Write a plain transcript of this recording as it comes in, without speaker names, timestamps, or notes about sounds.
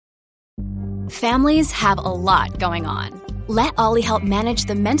Families have a lot going on. Let Ollie help manage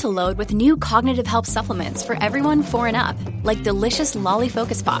the mental load with new cognitive help supplements for everyone 4 and up, like delicious Lolly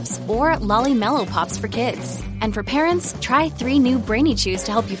Focus Pops or Lolly Mellow Pops for kids. And for parents, try 3 new Brainy Chews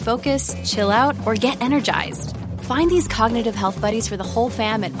to help you focus, chill out, or get energized. Find these cognitive health buddies for the whole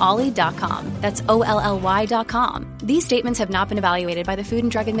fam at ollie.com. That's OLLY.com. These statements have not been evaluated by the Food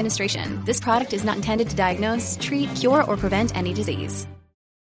and Drug Administration. This product is not intended to diagnose, treat, cure, or prevent any disease.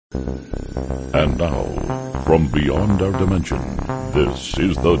 And now, from beyond our dimension, this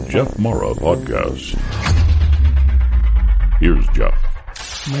is the Jeff Mara Podcast. Here's Jeff.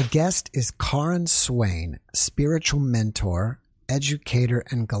 My guest is Karin Swain, spiritual mentor, educator,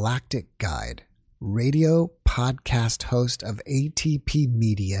 and galactic guide, radio podcast host of ATP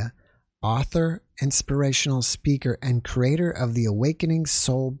Media, author, inspirational speaker, and creator of the Awakening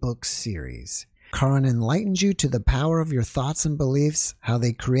Soul book series. Karin enlightens you to the power of your thoughts and beliefs, how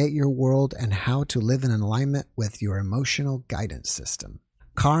they create your world, and how to live in alignment with your emotional guidance system.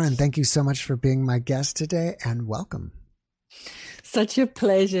 Karin, thank you so much for being my guest today, and welcome. Such a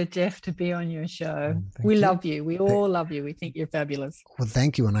pleasure, Jeff, to be on your show. We love you. We all love you. We think you're fabulous. Well,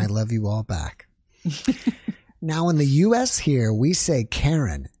 thank you, and I love you all back. Now, in the U.S. here, we say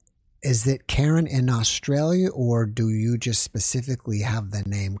Karen. Is it Karen in Australia, or do you just specifically have the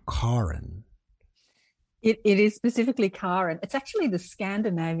name Karin? It is specifically Karin. It's actually the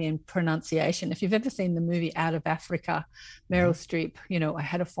Scandinavian pronunciation. If you've ever seen the movie Out of Africa, Meryl Streep, I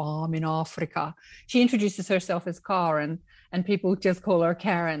had a farm in Africa. She introduces herself as Karin, and people just call her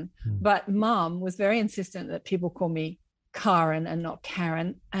Karen. But Mum was very insistent that people call me Karin and not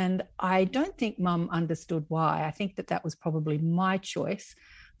Karen. And I don't think Mum understood why. I think that was probably my choice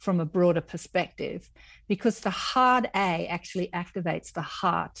from a broader perspective, because the hard A actually activates the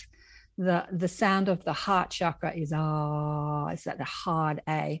heart. The sound of the heart chakra is it's that the hard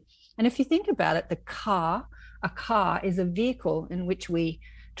A. And if you think about it, a car is a vehicle in which we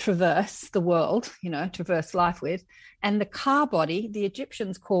traverse the world, traverse life with. And the car body, the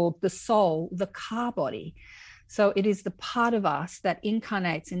Egyptians called the soul the car body. So it is the part of us that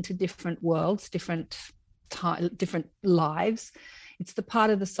incarnates into different worlds, different lives. It's the part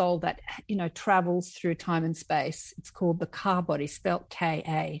of the soul that, travels through time and space. It's called the car body, spelt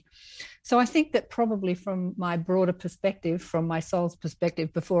K-A. So I think that probably from my broader perspective, from my soul's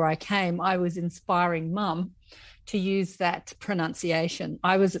perspective before I came, I was inspiring Mum to use that pronunciation.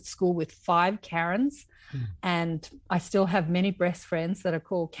 I was at school with 5 Karens, and I still have many best friends that are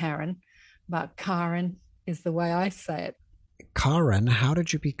called Karen, but Karin is the way I say it. Karin, how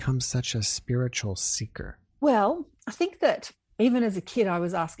did you become such a spiritual seeker? Well, I think that even as a kid, I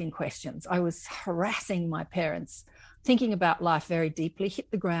was asking questions. I was harassing my parents, thinking about life very deeply,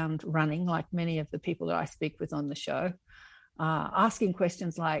 hit the ground running like many of the people that I speak with on the show, asking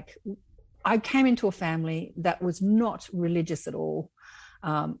questions like, I came into a family that was not religious at all.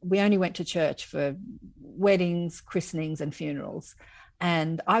 We only went to church for weddings, christenings, and funerals.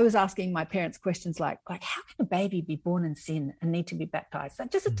 And I was asking my parents questions like how can a baby be born in sin and need to be baptized? It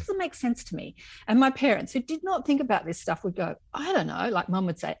doesn't make sense to me. And my parents, who did not think about this stuff, would go, I don't know. Like Mum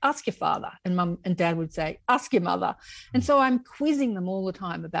would say, ask your father. And Mum and Dad would say, ask your mother. And so I'm quizzing them all the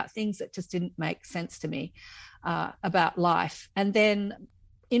time about things that just didn't make sense to me about life. And then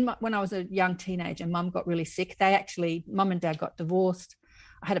when I was a young teenager, Mum got really sick. Mum and Dad got divorced.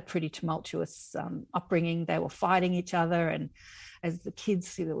 I had a pretty tumultuous upbringing. They were fighting each other, and as the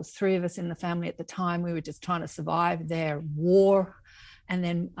kids, there was 3 of us in the family at the time. We were just trying to survive their war. And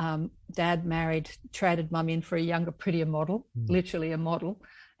then Dad traded Mum in for a younger, prettier model, literally a model.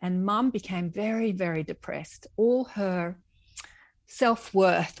 And Mum became very, very depressed. All her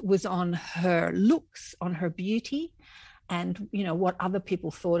self-worth was on her looks, on her beauty, and what other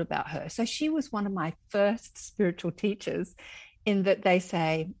people thought about her. So she was one of my first spiritual teachers, in that they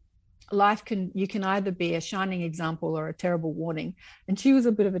say, you can either be a shining example or a terrible warning. And she was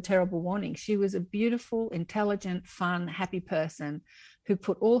a bit of a terrible warning. She was a beautiful, intelligent, fun, happy person who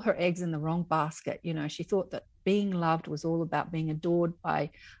put all her eggs in the wrong basket. She thought that being loved was all about being adored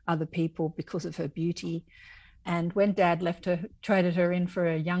by other people because of her beauty. And when Dad left her, traded her in for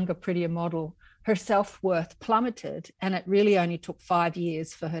a younger, prettier model, her self-worth plummeted. And it really only took 5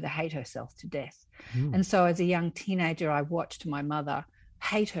 years for her to hate herself to death. And so as a young teenager, I watched my mother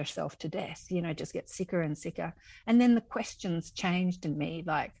hate herself to death, just get sicker and sicker. And then the questions changed in me,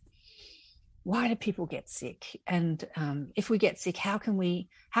 like, why do people get sick? And if we get sick, how can we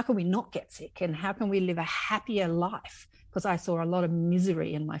not get sick? And how can we live a happier life? Because I saw a lot of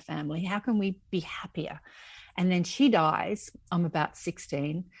misery in my family. How can we be happier? And then she dies. I'm about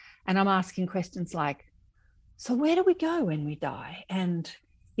 16, and I'm asking questions like, so where do we go when we die? And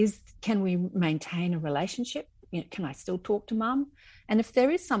can we maintain a relationship? Can I still talk to mum? And if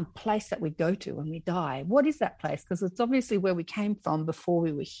there is some place that we go to when we die, what is that place? Because it's obviously where we came from before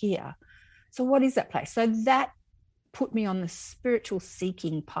we were here. So what is that place? So that put me on the spiritual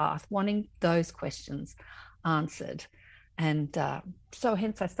seeking path, wanting those questions answered. And so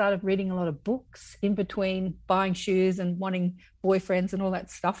hence I started reading a lot of books in between buying shoes and wanting boyfriends and all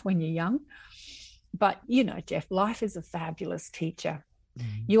that stuff when you're young. But, Jeff, life is a fabulous teacher.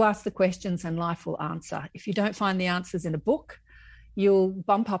 Mm-hmm. You ask the questions and life will answer. If you don't find the answers in a book, you'll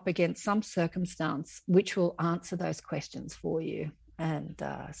bump up against some circumstance which will answer those questions for you. And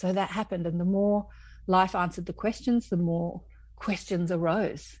so that happened. And the more life answered the questions, the more questions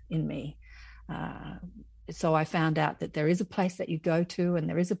arose in me. So I found out that there is a place that you go to and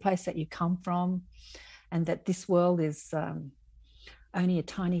there is a place that you come from, and that this world is only a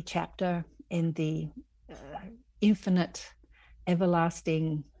tiny chapter in the infinite,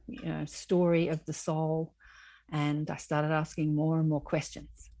 everlasting story of the soul. And I started asking more and more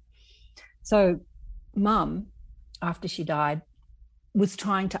questions. So mum, after she died, was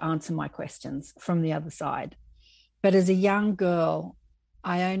trying to answer my questions from the other side. But as a young girl,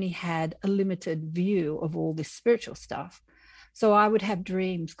 I only had a limited view of all this spiritual stuff. So I would have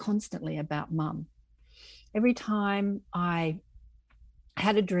dreams constantly about mum. Every time I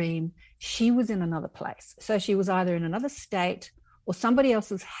had a dream, she was in another place. So she was either in another state or somebody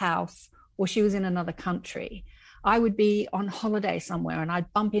else's house, or she was in another country. I would be on holiday somewhere and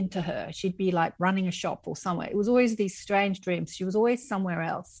I'd bump into her. She'd be like running a shop or somewhere. It was always these strange dreams. She was always somewhere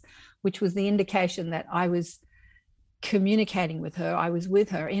else, which was the indication that I was communicating with her. I was with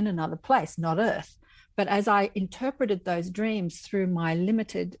her in another place, not Earth. But as I interpreted those dreams through my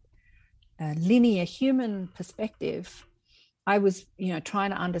limited linear human perspective, I was, trying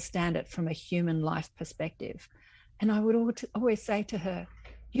to understand it from a human life perspective. And I would always say to her,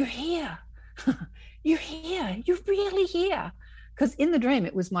 "You're here. You're here. You're really here." Because in the dream,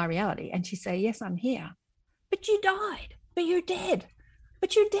 it was my reality. And she'd say, "Yes, I'm here." "But you died. But you're dead.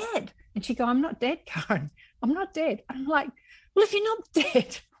 But you're dead." And she'd go, "I'm not dead, Karen. I'm not dead." I'm like, "Well, if you're not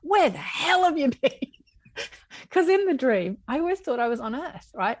dead, where the hell have you been?" Because in the dream, I always thought I was on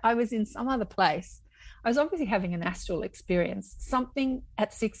Earth, right? I was in some other place. I was obviously having an astral experience, something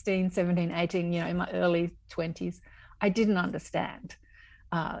at 16, 17, 18, in my early 20s, I didn't understand.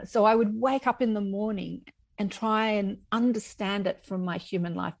 So I would wake up in the morning and try and understand it from my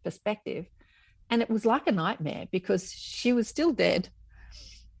human life perspective. And it was like a nightmare because she was still dead.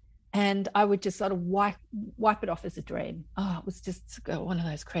 And I would just sort of wipe it off as a dream. Oh, it was just one of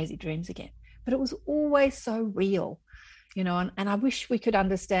those crazy dreams again. But it was always so real, and I wish we could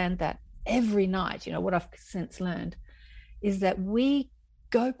understand that every night. What I've since learned is that we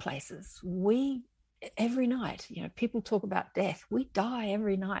go places. Every night, people talk about death. We die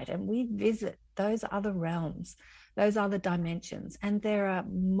every night and we visit those other realms, those other dimensions. And there are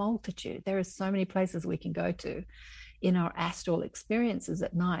multitude. There are so many places we can go to in our astral experiences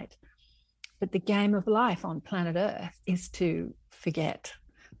at night. But the game of life on planet Earth is to forget.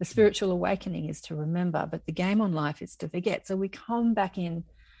 The spiritual awakening is to remember, but the game on life is to forget. So we come back in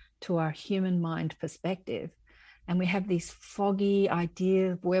to our human mind perspective, and we have these foggy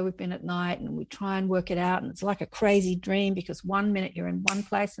ideas of where we've been at night, and we try and work it out. And it's like a crazy dream because 1 minute you're in one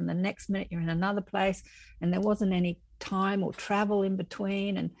place and the next minute you're in another place, and there wasn't any time or travel in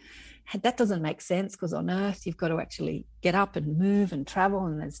between. And that doesn't make sense because on Earth, you've got to actually get up and move and travel,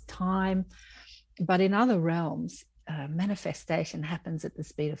 and there's time. But in other realms, manifestation happens at the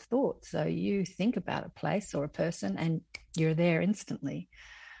speed of thought. So you think about a place or a person and you're there instantly.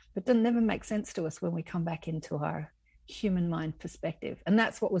 But it never makes sense to us when we come back into our human mind perspective. And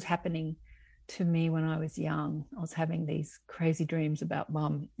that's what was happening to me when I was young. I was having these crazy dreams about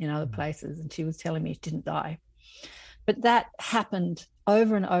mum in other places, and she was telling me she didn't die. But that happened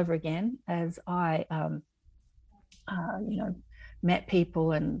over and over again as I, met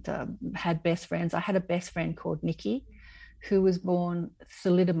people and had best friends. I had a best friend called Nikki, who was born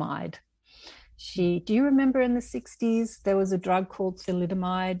thalidomide. Do you remember in the 60s, there was a drug called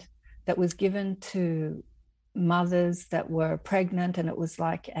thalidomide that was given to mothers that were pregnant, and it was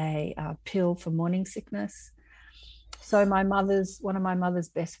like a pill for morning sickness. So one of my mother's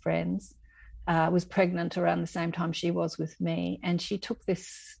best friends was pregnant around the same time she was with me, and she took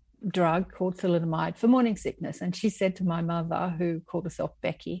this drug called thalidomide for morning sickness. And she said to my mother, who called herself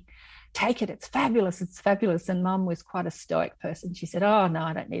Becky, "Take it, it's fabulous, it's fabulous." And mum was quite a stoic person. She said, "Oh no,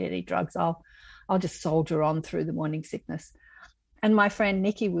 I don't need any drugs. I'll just soldier on through the morning sickness." And my friend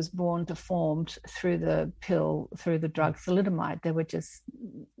Nikki was born deformed through the drug thalidomide. There were just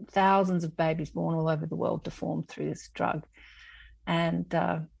thousands of babies born all over the world deformed through this drug.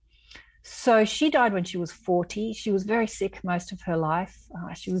 And so she died when she was 40. She was very sick most of her life.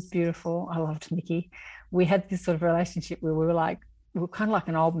 She was beautiful. I loved Nikki. We had this sort of relationship where we were kind of like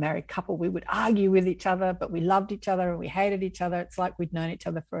an old married couple. We would argue with each other, but we loved each other and we hated each other. It's like we'd known each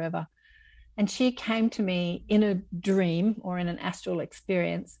other forever. And she came to me in a dream or in an astral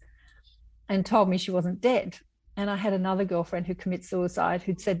experience and told me she wasn't dead. And I had another girlfriend who committed suicide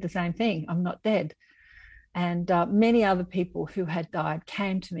who'd said the same thing, I'm not dead. And many other people who had died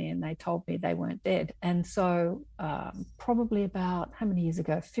came to me and they told me they weren't dead. And so probably about, how many years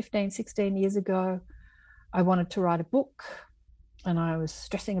ago, 15, 16 years ago, I wanted to write a book and I was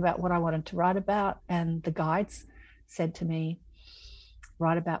stressing about what I wanted to write about. And the guides said to me,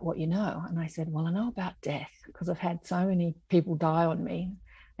 write about what you know. And I said, well, I know about death because I've had so many people die on me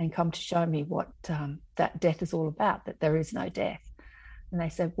and come to show me what that death is all about, that there is no death. And they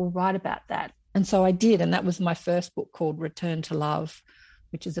said, well, write about that. And so I did. And that was my first book called Return to Love,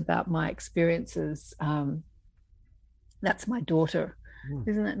 which is about my experiences. That's my daughter.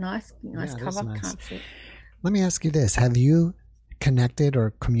 Isn't it nice? Nice cover. Nice. Can't see. Let me ask you this. Have you connected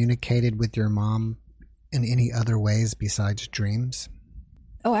or communicated with your mom in any other ways besides dreams?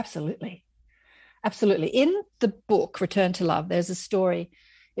 Oh, absolutely. Absolutely. In the book, Return to Love, there's a story.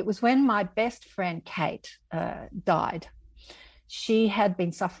 It was when my best friend, Kate, died. She had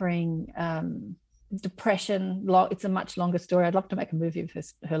been suffering depression. It's a much longer story. I'd love to make a movie of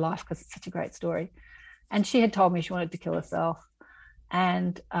her life because it's such a great story. And she had told me she wanted to kill herself.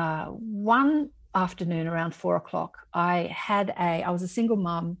 And one afternoon around 4:00, I was a single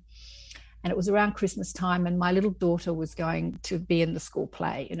mum, and it was around Christmas time, and my little daughter was going to be in the school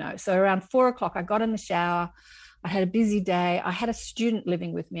play, So around 4:00, I got in the shower. I had a busy day. I had a student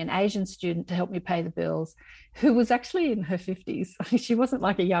living with me, an Asian student, to help me pay the bills, who was actually in her 50s. She wasn't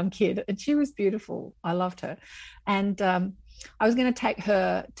like a young kid, and she was beautiful. I loved her. And I was going to take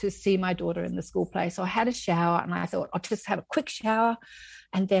her to see my daughter in the school play. So I had a shower, and I thought, I'll just have a quick shower,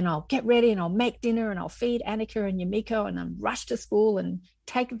 and then I'll get ready, and I'll make dinner, and I'll feed Annika and Yumiko, and then rush to school and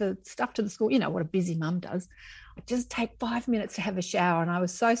take the stuff to the school. You know what a busy mum does. I just take 5 minutes to have a shower, and I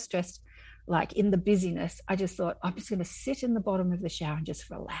was so stressed. Like in the busyness, I just thought, I'm just going to sit in the bottom of the shower and just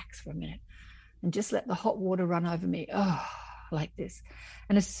relax for a minute and just let the hot water run over me. Oh, like this.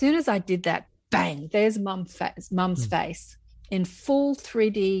 And as soon as I did that, bang, there's mum's face in full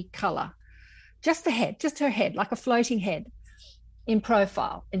 3D color. Just the head, just her head, like a floating head in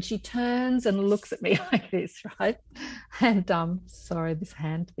profile. And she turns and looks at me like this, right? And sorry, this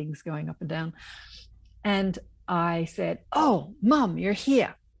hand thing's going up and down. And I said, oh, Mum, you're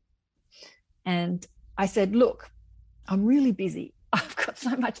here. And I said, look, I'm really busy. I've got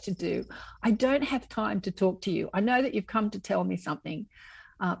so much to do. I don't have time to talk to you. I know that you've come to tell me something.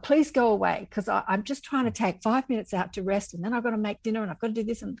 Please go away, because I'm just trying to take 5 minutes out to rest, and then I've got to make dinner, and I've got to do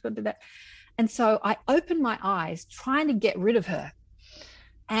this and I've got to do that. And so I opened my eyes trying to get rid of her.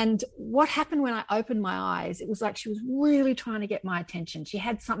 And what happened when I opened my eyes, it was like she was really trying to get my attention. She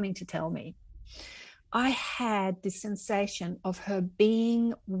had something to tell me. I had this sensation of her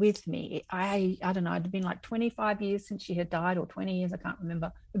being with me. I don't know, it'd been like 25 years since she had died, or 20 years, I can't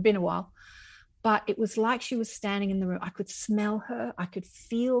remember. It'd been a while. But it was like she was standing in the room. I could smell her. I could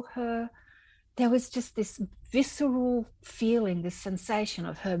feel her. There was just this visceral feeling, this sensation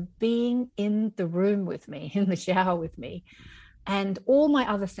of her being in the room with me, in the shower with me. And all my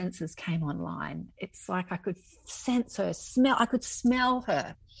other senses came online. It's like I could sense her, I could smell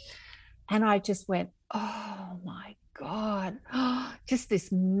her. And I just went, oh my God, just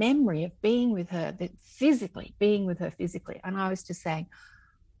this memory of being with her, being with her physically. And I was just saying,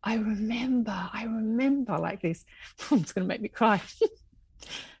 I remember like this. It's going to make me cry.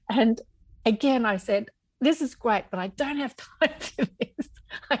 And again, I said, this is great, but I don't have time for this.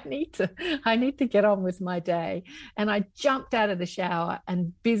 I need to get on with my day. And I jumped out of the shower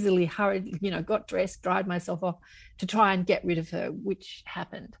and busily hurried, got dressed, dried myself off to try and get rid of her, which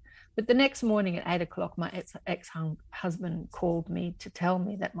happened. But the next morning at 8:00, my ex-husband called me to tell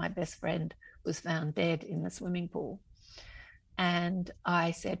me that my best friend was found dead in the swimming pool. And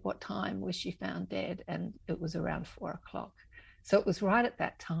I said, what time was she found dead? And it was around 4:00. So it was right at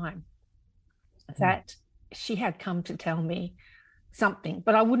that time that she had come to tell me something,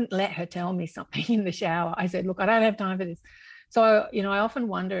 but I wouldn't let her tell me something in the shower. I said, look, I don't have time for this. So, I often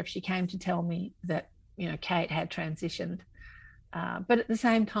wonder if she came to tell me that, Kate had transitioned. But at the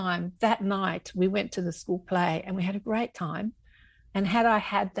same time, that night we went to the school play and we had a great time. And had I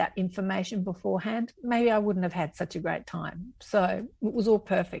had that information beforehand, maybe I wouldn't have had such a great time. So it was all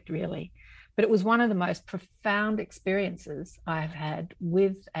perfect, really. But it was one of the most profound experiences I've had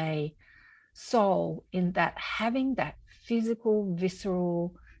with a soul, in that having that physical,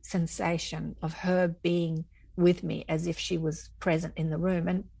 visceral sensation of her being with me as if she was present in the room.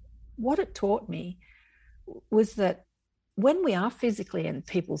 And what it taught me was that when we are physically in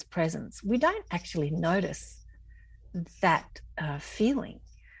people's presence, we don't actually notice that feeling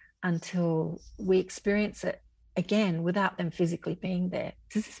until we experience it again without them physically being there.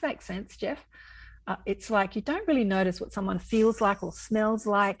 Does this make sense, Jeff? It's like you don't really notice what someone feels like or smells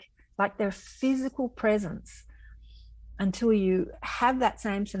like their physical presence, until you have that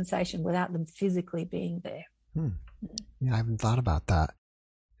same sensation without them physically being there. Yeah, I haven't thought about that.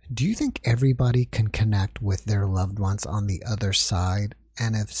 Do you think everybody can connect with their loved ones on the other side?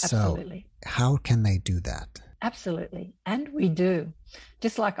 And if so, Absolutely. How can they do that? Absolutely. And we do.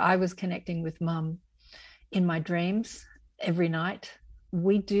 Just like I was connecting with Mum in my dreams every night,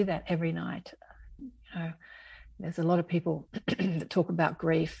 we do that every night. There's a lot of people that talk about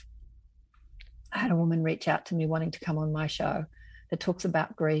grief. I had a woman reach out to me wanting to come on my show that talks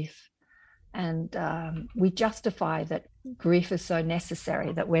about grief. And we justify that grief is so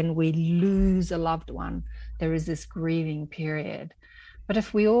necessary, that when we lose a loved one, there is this grieving period. But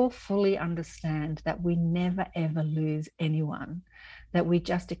if we all fully understand that we never, ever lose anyone, that we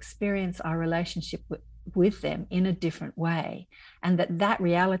just experience our relationship with them in a different way, and that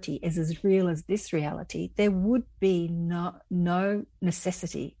reality is as real as this reality, there would be no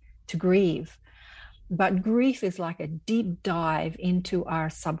necessity to grieve. But grief is like a deep dive into our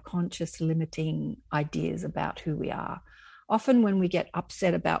subconscious limiting ideas about who we are. Often when we get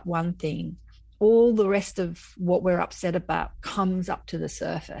upset about one thing, all the rest of what we're upset about comes up to the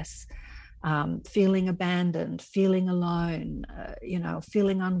surface. Feeling abandoned, feeling alone,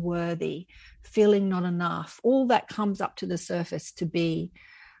 feeling unworthy, feeling not enough. All that comes up to the surface to be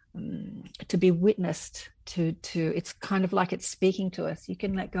witnessed. To it's kind of like it's speaking to us. You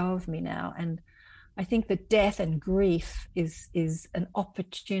can let go of me now. And I think that death and grief is an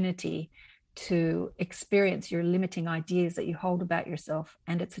opportunity to experience your limiting ideas that you hold about yourself.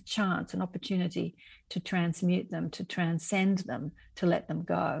 And it's a chance, an opportunity to transmute them, to transcend them, to let them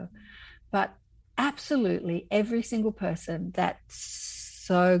go. But absolutely every single person that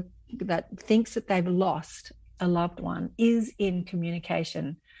thinks that they've lost a loved one is in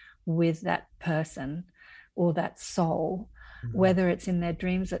communication with that person or that soul, whether it's in their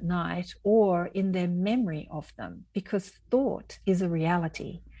dreams at night or in their memory of them, because thought is a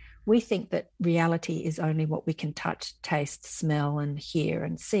reality. We think that reality is only what we can touch, taste, smell, and hear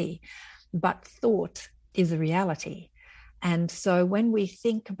and see, but thought is a reality. And so when we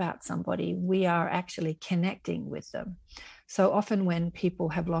think about somebody, we are actually connecting with them. So often when people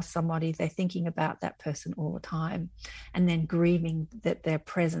have lost somebody, they're thinking about that person all the time and then grieving that their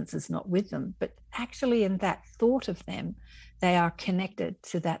presence is not with them. But actually in that thought of them, they are connected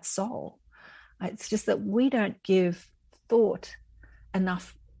to that soul. It's just that we don't give thought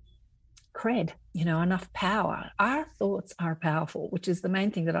enough cred, enough power. Our thoughts are powerful, which is the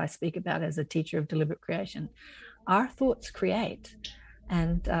main thing that I speak about as a teacher of deliberate creation. Our thoughts create.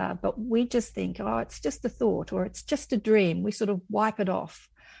 And but we just think, oh, it's just a thought or it's just a dream. We sort of wipe it off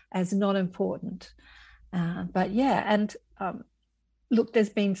as not important. But yeah, and look, there's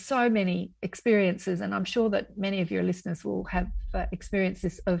been so many experiences, and I'm sure that many of your listeners will have experienced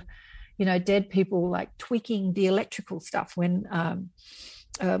this of, dead people like tweaking the electrical stuff. When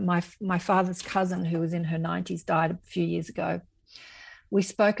my father's cousin, who was in her 90s, died a few years ago, we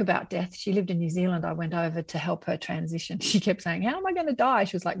spoke about death. She lived in New Zealand. I went over to help her transition. She kept saying, how am I going to die?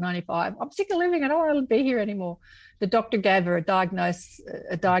 She was like 95. I'm sick of living. I don't want to be here anymore. The doctor gave her a diagnosis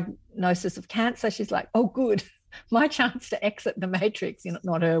of cancer. She's like, oh, good. My chance to exit the matrix.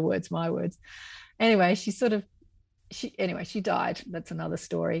 Not her words, my words. Anyway, she died. That's another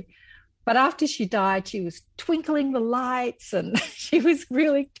story. But after she died, she was twinkling the lights and she was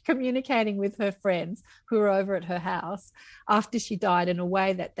really communicating with her friends who were over at her house after she died in a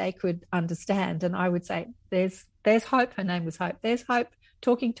way that they could understand. And I would say, there's hope. Her name was Hope. There's hope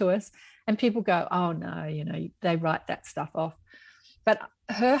talking to us. And people go, oh, no, they write that stuff off. But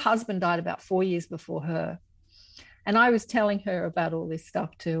her husband died about 4 years before her. And I was telling her about all this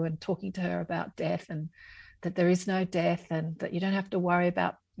stuff too, and talking to her about death and that there is no death and that you don't have to worry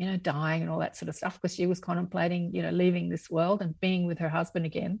about dying and all that sort of stuff, because she was contemplating, leaving this world and being with her husband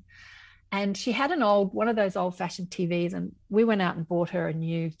again. And she had one of those old-fashioned TVs, and we went out and bought her a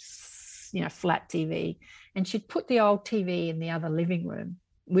new, flat TV, and she'd put the old TV in the other living room.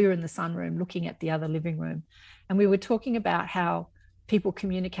 We were in the sunroom looking at the other living room, and we were talking about how people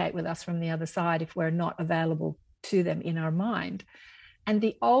communicate with us from the other side if we're not available to them in our mind. And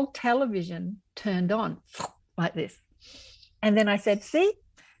the old television turned on like this. And then I said, see,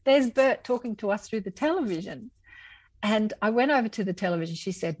 there's Bert talking to us through the television. And I went over to the television.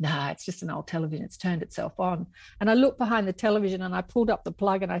 She said, no, it's just an old television. It's turned itself on. And I looked behind the television and I pulled up the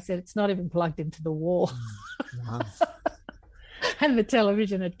plug and I said, it's not even plugged into the wall. Wow. And the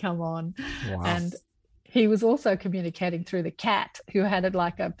television had come on. Wow. And he was also communicating through the cat, who had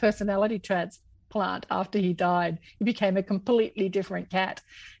like a personality transplant after he died. He became a completely different cat.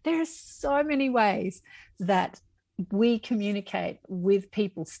 There are so many ways that we communicate with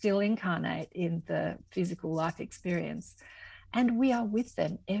people still incarnate in the physical life experience. And we are with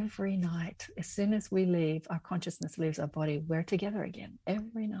them every night. As soon as we leave, our consciousness leaves our body, we're together again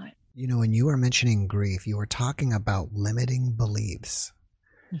every night. You know, when you were mentioning grief, you were talking about limiting beliefs.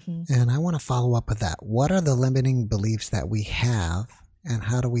 Mm-hmm. And I want to follow up with that. What are the limiting beliefs that we have, and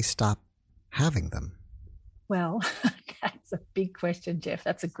how do we stop having them? Well, that's a big question, Jeff.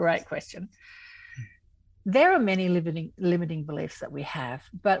 That's a great question. There are many limiting beliefs that we have,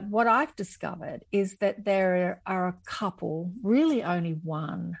 but what I've discovered is that there are a couple, really only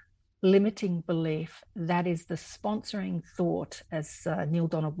one, limiting belief that is the sponsoring thought, as Neale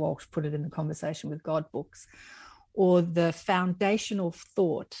Donald Walsch put it in the Conversation with God books, or the foundational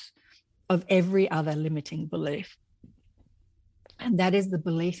thought of every other limiting belief. And that is the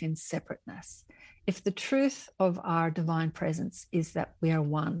belief in separateness. If the truth of our divine presence is that we are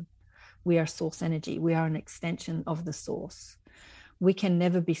one, we are source energy, we are an extension of the source, we can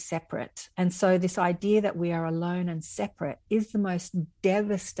never be separate. And so this idea that we are alone and separate is the most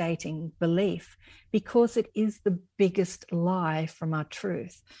devastating belief, because it is the biggest lie from our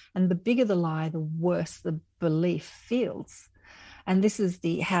truth. And the bigger the lie, the worse the belief feels. And this is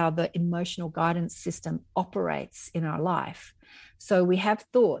how the emotional guidance system operates in our life. So we have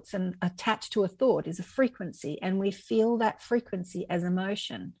thoughts, and attached to a thought is a frequency, and we feel that frequency as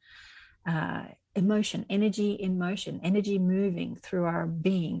emotion. Emotion, energy in motion, energy moving through our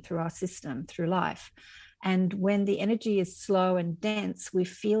being, through our system, through life. And when the energy is slow and dense, we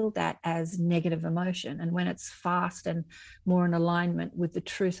feel that as negative emotion. And when it's fast and more in alignment with the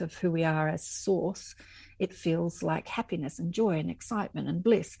truth of who we are as source, it feels like happiness and joy and excitement and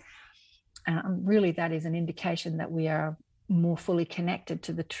bliss. Really, that is an indication that we are more fully connected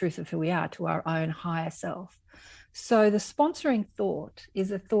to the truth of who we are, to our own higher self. So the sponsoring thought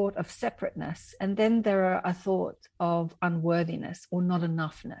is a thought of separateness, and then there are a thought of unworthiness or not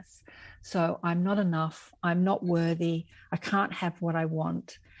enoughness. So I'm not enough, I'm not worthy, I can't have what I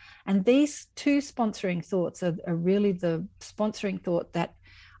want. And these two sponsoring thoughts are really the sponsoring thought that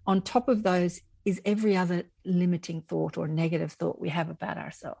on top of those is every other limiting thought or negative thought we have about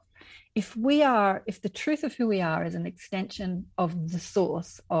ourselves. If the truth of who we are is an extension of the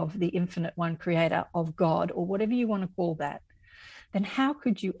source, of the infinite one creator, of God, or whatever you want to call that, then how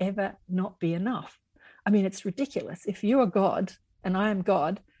could you ever not be enough? I mean, it's ridiculous. If you are God and I am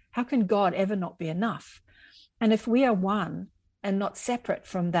God, how can God ever not be enough? And if we are one and not separate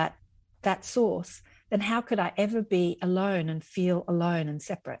from that source, then how could I ever be alone and feel alone and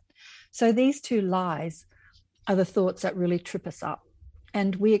separate? So these two lies are the thoughts that really trip us up.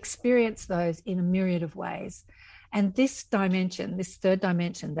 And we experience those in a myriad of ways. And this dimension, this third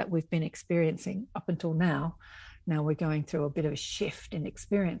dimension that we've been experiencing up until now we're going through a bit of a shift in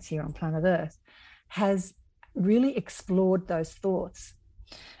experience here on planet Earth, has really explored those thoughts.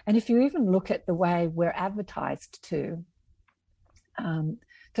 And if you even look at the way we're advertised to,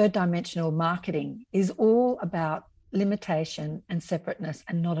 third dimensional marketing is all about limitation and separateness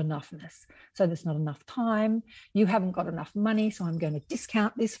and not enoughness. So there's not enough time, you haven't got enough money, so I'm going to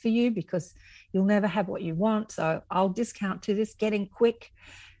discount this for you because you'll never have what you want, so I'll discount to this, getting quick,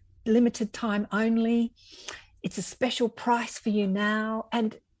 limited time only, it's a special price for you now.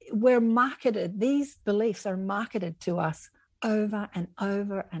 And we're marketed, these beliefs are marketed to us over and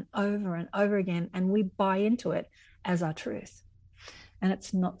over and over and over again, and we buy into it as our truth. And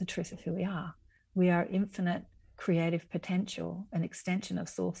it's not the truth of who we are. We are infinite creative potential, an extension of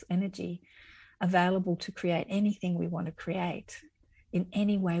source energy, available to create anything we want to create in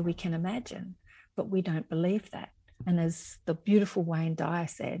any way we can imagine. But we don't believe that. And as the beautiful Wayne Dyer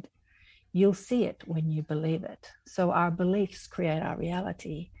said, you'll see it when you believe it. So our beliefs create our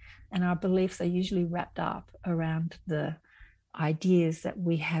reality, and our beliefs are usually wrapped up around the ideas that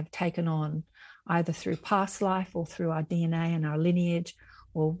we have taken on either through past life or through our DNA and our lineage,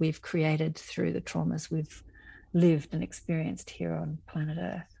 or we've created through the traumas we've lived and experienced here on planet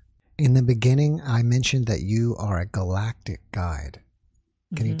Earth. In the beginning, I mentioned that you are a galactic guide.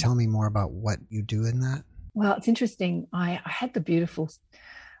 Can you tell me more about what you do in that? Well, it's interesting. I had the beautiful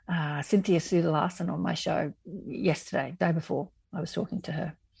Cynthia Sudalasan on my show yesterday, day before I was talking to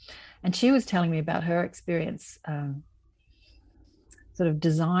her. And she was telling me about her experience sort of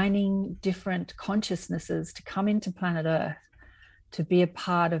designing different consciousnesses to come into planet Earth, to be a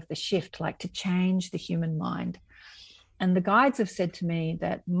part of the shift, like to change the human mind. And the guides have said to me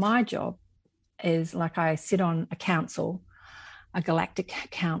that my job is, like, I sit on a council, a galactic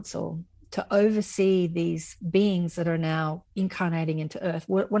council, to oversee these beings that are now incarnating into Earth.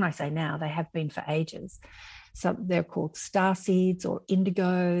 When I say now, they have been for ages. So they're called starseeds or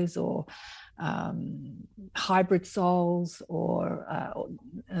indigos or hybrid souls or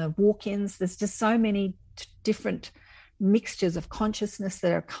walk-ins. There's just so many different mixtures of consciousness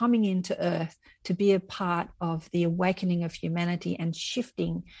that are coming into Earth to be a part of the awakening of humanity and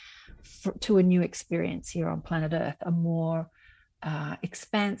shifting to a new experience here on planet Earth, a more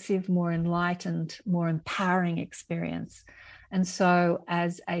expansive, more enlightened, more empowering experience. And so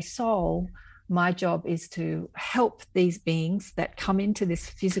as a soul, my job is to help these beings that come into this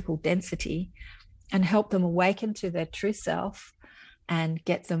physical density and help them awaken to their true self and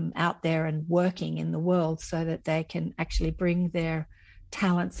get them out there and working in the world so that they can actually bring their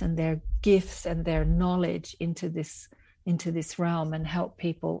talents and their gifts and their knowledge into this realm and help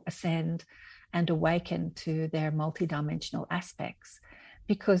people ascend and awaken to their multidimensional aspects.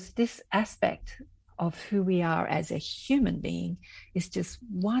 Because this aspect of who we are as a human being is just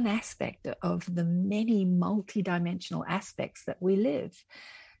one aspect of the many multidimensional aspects that we live.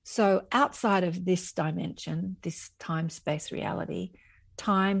 So outside of this dimension, this time-space reality,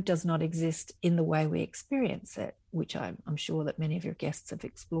 time does not exist in the way we experience it, which I'm sure that many of your guests have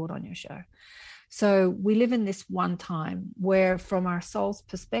explored on your show. So we live in this one time where, from our soul's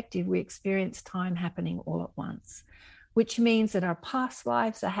perspective, we experience time happening all at once, which means that our past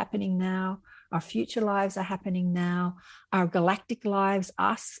lives are happening now, our future lives are happening now, our galactic lives,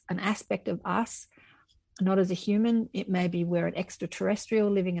 us, an aspect of us, not as a human. It may be we're an extraterrestrial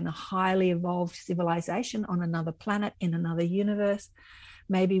living in a highly evolved civilization on another planet in another universe.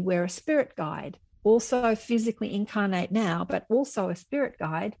 Maybe we're a spirit guide, also physically incarnate now, but also a spirit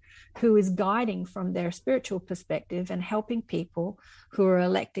guide who is guiding from their spiritual perspective and helping people who are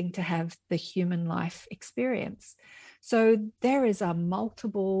electing to have the human life experience. So there is a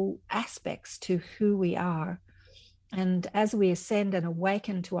multiple aspects to who we are. And as we ascend and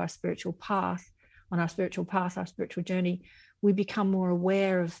awaken to our spiritual path, our spiritual journey, we become more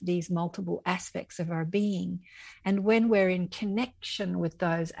aware of these multiple aspects of our being. And when we're in connection with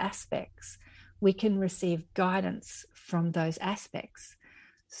those aspects, we can receive guidance from those aspects.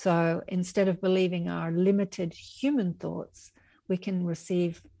 So instead of believing our limited human thoughts, we can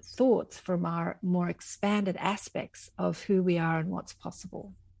receive thoughts from our more expanded aspects of who we are and what's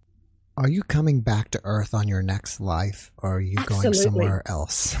possible. Are you coming back to Earth on your next life, or are you Absolutely. Going somewhere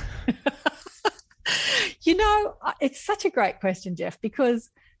else? You know, it's such a great question, Jeff,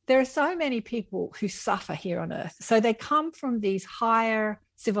 because there are so many people who suffer here on Earth. So they come from these higher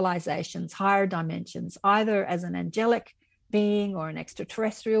civilizations, higher dimensions, either as an angelic being or an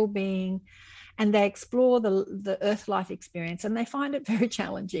extraterrestrial being, and they explore the Earth life experience, and they find it very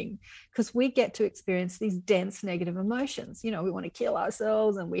challenging because we get to experience these dense negative emotions. You know, we want to kill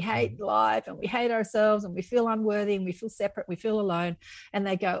ourselves, and we hate life, and we hate ourselves, and we feel unworthy, and we feel separate, we feel alone, and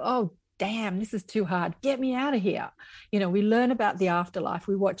they go, oh, damn, this is too hard. Get me out of here. You know, we learn about the afterlife.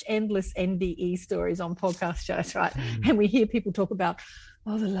 We watch endless NDE stories on podcast shows, right? And we hear people talk about,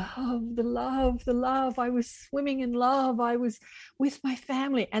 oh, the love. I was swimming in love. I was with my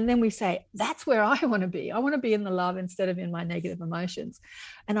family. And then we say, that's where I want to be. I want to be in the love instead of in my negative emotions.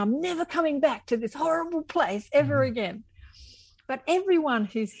 And I'm never coming back to this horrible place ever again. But everyone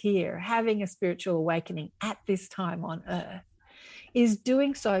who's here having a spiritual awakening at this time on Earth is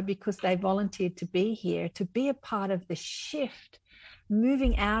doing so because they volunteered to be here, to be a part of the shift,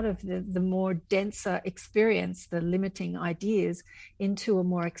 moving out of the more denser experience, the limiting ideas, into a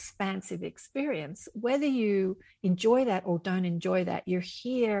more expansive experience. Whether you enjoy that or don't enjoy that, you're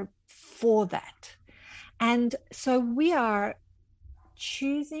here for that. And so we are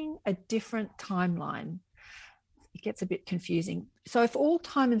choosing a different timeline. It gets a bit confusing. So if all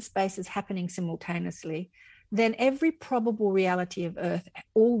time and space is happening simultaneously, then every probable reality of Earth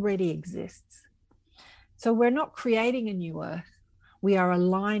already exists. So we're not creating a new Earth. We are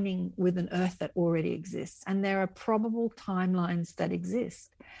aligning with an Earth that already exists. And there are probable timelines that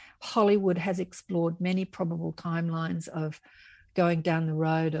exist. Hollywood has explored many probable timelines of going down the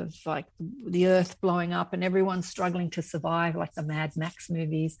road of like the Earth blowing up and everyone's struggling to survive, like the Mad Max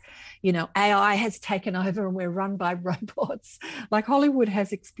movies. You know, AI has taken over and we're run by robots. Like Hollywood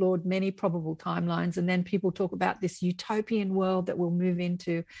has explored many probable timelines. And then people talk about this utopian world that we'll move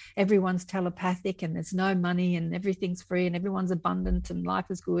into. Everyone's telepathic and there's no money and everything's free and everyone's abundant and life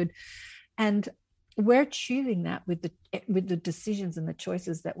is good. And we're choosing that with the decisions and the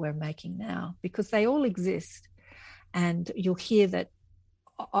choices that we're making now, because they all exist. And you'll hear that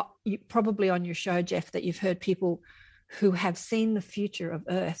you, probably on your show, Jeff, that you've heard people who have seen the future of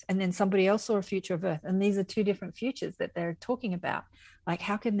Earth, and then somebody else saw a future of Earth, and these are two different futures that they're talking about. Like,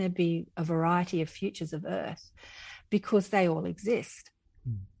 how can there be a variety of futures of Earth? Because they all exist.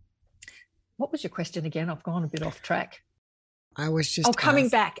 What was your question again? I've gone a bit off track. I was just coming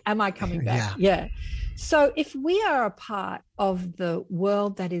back. Am I coming back? Yeah. So if we are a part of the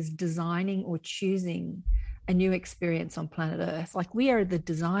world that is designing or choosing a new experience on planet Earth, like we are the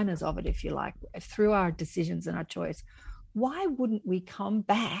designers of it, if you like, through our decisions and our choice, why wouldn't we come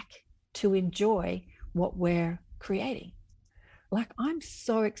back to enjoy what we're creating? Like, I'm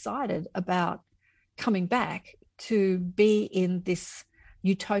so excited about coming back to be in this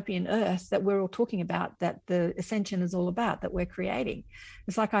utopian Earth that we're all talking about, that the ascension is all about, that we're creating.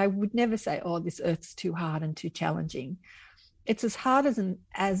 It's like, I would never say, oh, this Earth's too hard and too challenging. It's as hard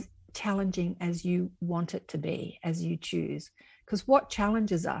as challenging as you want it to be, as you choose. Because what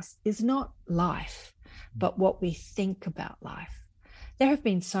challenges us is not life, but what we think about life. There have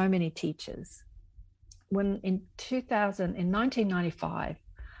been so many teachers. When in 1995,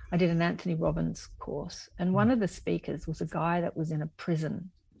 I did an Anthony Robbins course, and one of the speakers was a guy that was in a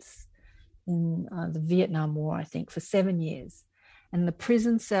prison in the Vietnam War, I think, for 7 years. And the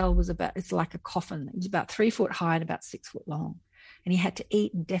prison cell was it's like a coffin. It was about 3 foot high and about 6 foot long. And he had to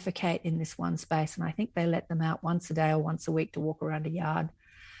eat and defecate in this one space. And I think they let them out once a day or once a week to walk around a yard.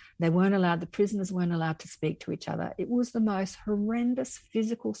 The prisoners weren't allowed to speak to each other. It was the most horrendous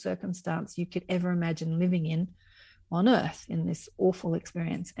physical circumstance you could ever imagine living in on Earth, in this awful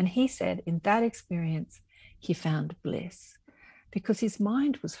experience. And he said in that experience, he found bliss because his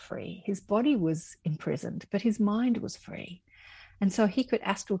mind was free. His body was imprisoned, but his mind was free. And so he could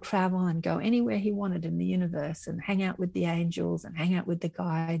astral travel and go anywhere he wanted in the universe and hang out with the angels and hang out with the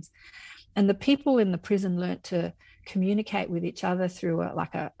guides. And the people in the prison learnt to communicate with each other through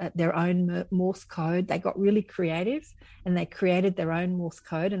their own Morse code. They got really creative and they created their own Morse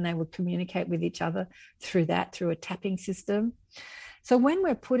code, and they would communicate with each other through a tapping system. So when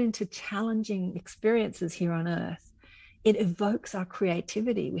we're put into challenging experiences here on Earth, it evokes our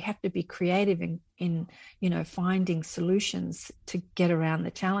creativity. We have to be creative in finding solutions to get around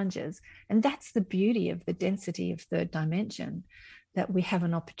the challenges. And that's the beauty of the density of third dimension, that we have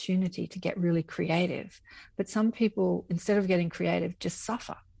an opportunity to get really creative. But some people, instead of getting creative, just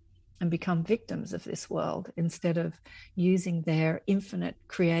suffer and become victims of this world instead of using their infinite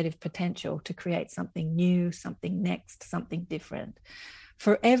creative potential to create something new, something next, something different.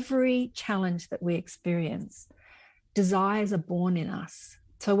 For every challenge that we experience, desires are born in us.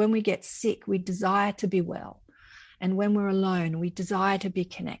 So when we get sick, we desire to be well. And when we're alone, we desire to be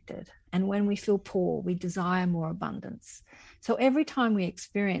connected. And when we feel poor, we desire more abundance. So every time we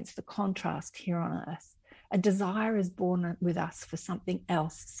experience the contrast here on Earth, a desire is born with us for something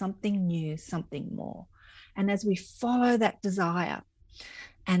else, something new, something more. And as we follow that desire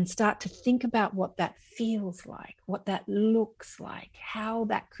and start to think about what that feels like, what that looks like, how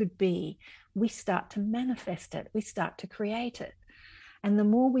that could be, we start to manifest it, we start to create it. And the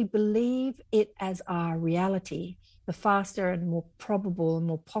more we believe it as our reality, the faster and more probable and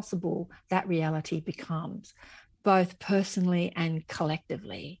more possible that reality becomes, both personally and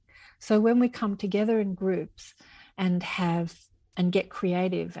collectively. So when we come together in groups and get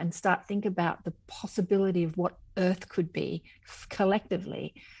creative and start think about the possibility of what Earth could be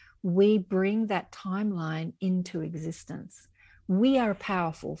collectively, we bring that timeline into existence. We are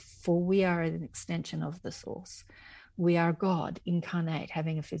powerful, for we are an extension of the source. We are God incarnate,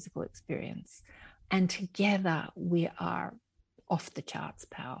 having a physical experience. And together we are off the charts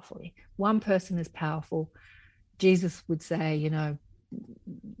powerfully. One person is powerful. Jesus would say,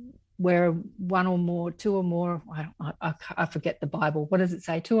 where one or more, two or more, I forget the Bible. What does it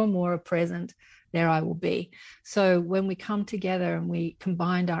say? 2 or more are present, there I will be. So when we come together and we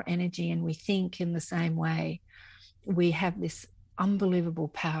combine our energy and we think in the same way, we have this unbelievable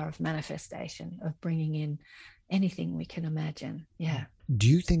power of manifestation, of bringing in anything we can imagine. Yeah. Do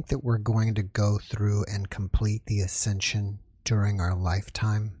you think that we're going to go through and complete the ascension during our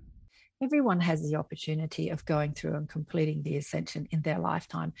lifetime? Everyone has the opportunity of going through and completing the ascension in their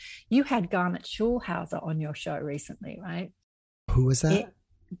lifetime. You had Garnet Schulhauser on your show recently, right? Who was that?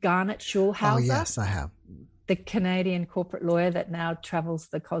 Garnet Schulhauser. Oh, yes, I have. The Canadian corporate lawyer that now travels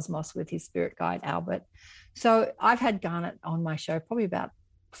the cosmos with his spirit guide, Albert. So I've had Garnet on my show probably about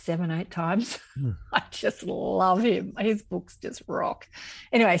 7, 8 times. I just love him. His books just rock.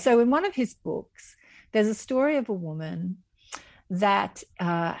 Anyway, so in one of his books, there's a story of a woman that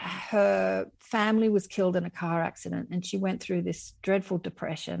her family was killed in a car accident, and she went through this dreadful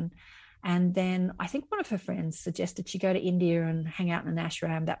depression. And then I think one of her friends suggested she go to India and hang out in an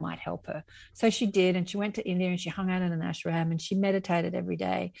ashram. That might help her. So she did, and she went to India and she hung out in an ashram and she meditated every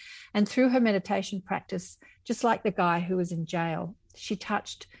day. And through her meditation practice, just like the guy who was in jail, she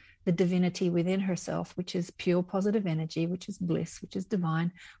touched the divinity within herself, which is pure positive energy, which is bliss, which is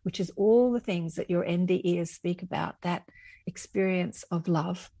divine, which is all the things that your NDEs speak about, that experience of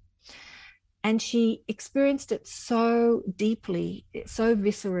love. And she experienced it so deeply, so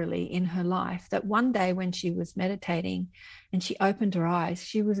viscerally in her life that one day when she was meditating and she opened her eyes,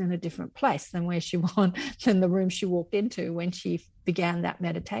 she was in a different place than than the room she walked into when she began that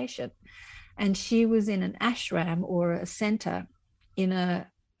meditation. And she was in an ashram or a center in an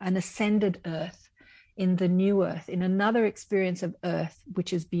ascended earth, in the new earth, in another experience of earth,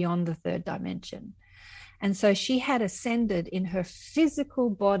 which is beyond the third dimension. And so she had ascended in her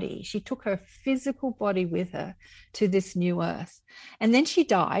physical body. She took her physical body with her to this new earth. And then she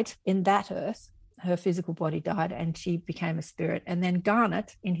died in that earth. Her physical body died and she became a spirit. And then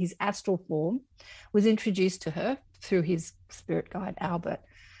Garnet, in his astral form, was introduced to her through his spirit guide, Albert.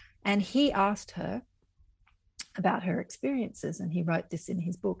 And he asked her about her experiences. And he wrote this in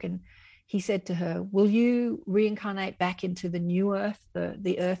his book. And he said to her, will you reincarnate back into the new earth,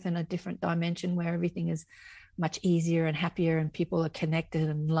 the earth in a different dimension where everything is much easier and happier and people are connected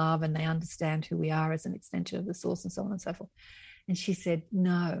and love and they understand who we are as an extension of the source and so on and so forth? And she said,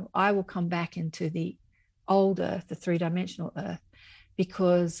 no, I will come back into the old earth, the three-dimensional earth,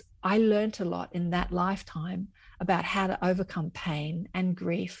 because I learned a lot in that lifetime about how to overcome pain and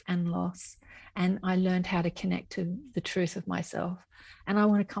grief and loss. And I learned how to connect to the truth of myself. And I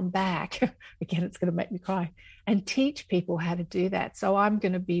want to come back, again, it's going to make me cry, and teach people how to do that. So I'm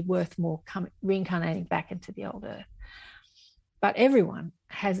going to be worth more reincarnating back into the old earth. But everyone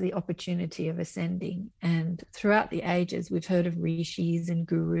has the opportunity of ascending. And throughout the ages, we've heard of rishis and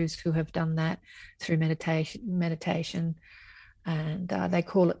gurus who have done that through meditation. And they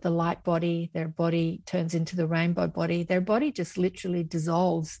call it the light body. Their body turns into the rainbow body. Their body just literally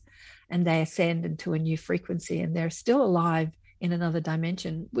dissolves and they ascend into a new frequency, and they're still alive in another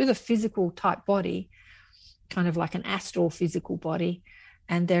dimension with a physical type body, kind of like an astral physical body,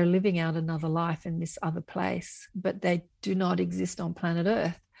 and they're living out another life in this other place, but they do not exist on planet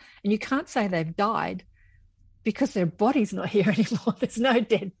Earth. And you can't say they've died because their body's not here anymore. There's no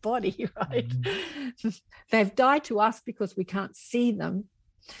dead body, right? Mm-hmm. They've died to us because we can't see them.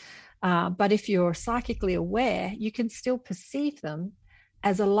 But if you're psychically aware, you can still perceive them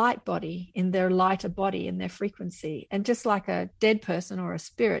as a light body in their lighter body, in their frequency. And just like a dead person or a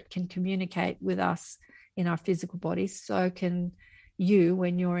spirit can communicate with us in our physical bodies, so can you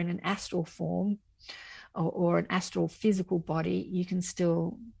when you're in an astral form or an astral physical body. You can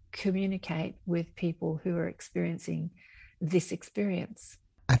still communicate with people who are experiencing this experience.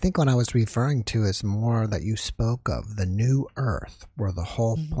 I think what I was referring to is more that you spoke of the new earth, where the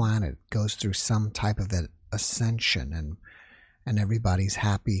whole planet goes through some type of an ascension and everybody's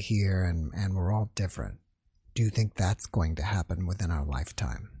happy here and we're all different. Do you think that's going to happen within our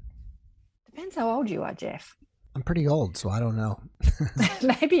lifetime? Depends how old you are, Jeff. I'm pretty old, so I don't know.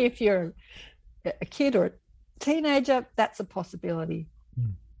 Maybe if you're a kid or a teenager, that's a possibility.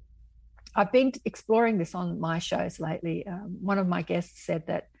 I've been exploring this on my shows lately. One of my guests said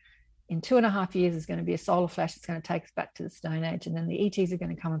that in 2.5 years there's going to be a solar flash that's going to take us back to the Stone Age, and then the ETs are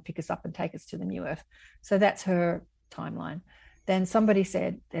going to come and pick us up and take us to the new Earth. So that's her timeline. Then somebody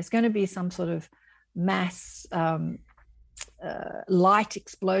said there's going to be some sort of mass light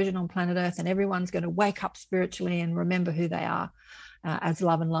explosion on planet Earth, and everyone's going to wake up spiritually and remember who they are as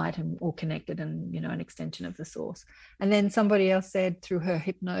love and light and all connected and, an extension of the source. And then somebody else said through her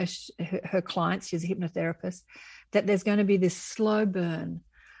her clients, she's a hypnotherapist, that there's going to be this slow burn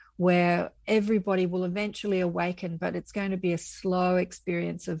where everybody will eventually awaken, but it's going to be a slow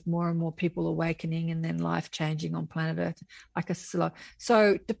experience of more and more people awakening and then life changing on planet Earth, like a slow.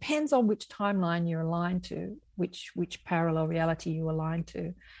 So it depends on which timeline you're aligned to, which parallel reality you align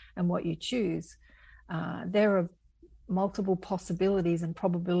to, and what you choose. There are multiple possibilities and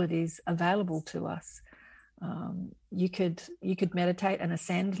probabilities available to us. You could meditate and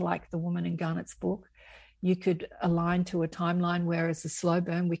ascend like the woman in Garnet's book. You could align to a timeline where it's a slow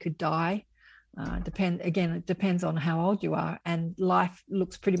burn, we could die. It depends on how old you are, and life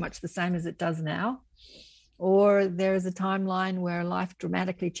looks pretty much the same as it does now. Or there is a timeline where life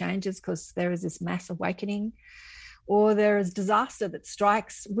dramatically changes because there is this mass awakening, or there is disaster that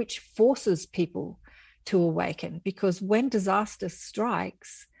strikes, which forces people to awaken. Because when disaster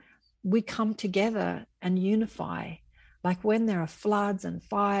strikes, we come together and unify Like when there are floods and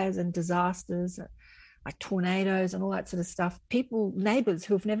fires and disasters, like tornadoes and all that sort of stuff, neighbors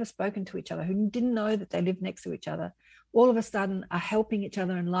who have never spoken to each other, who didn't know that they lived next to each other, all of a sudden are helping each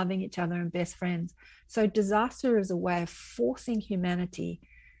other and loving each other and best friends. So disaster is a way of forcing humanity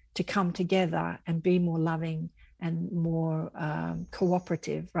to come together and be more loving and more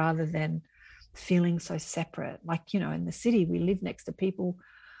cooperative, rather than feeling so separate. Like, in the city, we live next to people.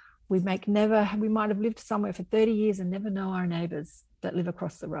 We might have lived somewhere for 30 years and never know our neighbors that live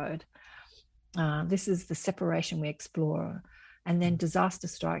across the road. This is the separation we explore. And then disaster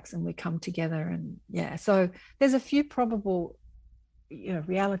strikes and we come together. And so there's a few probable,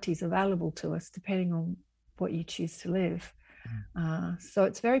 realities available to us depending on what you choose to live. So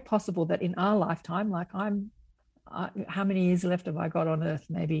it's very possible that in our lifetime, like how many years left have I got on earth?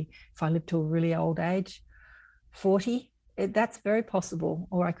 Maybe if I live to a really old age, 40, that's very possible.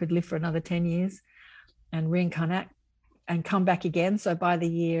 Or I could live for another 10 years and reincarnate and come back again. So by the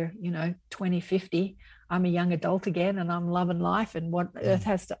year, 2050, I'm a young adult again and I'm loving life and what earth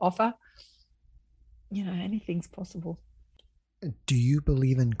has to offer. Anything's possible. Do you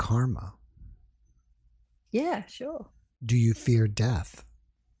believe in karma? Yeah, sure. Do you fear death?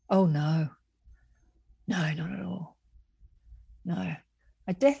 Oh, no. No, not at all. No.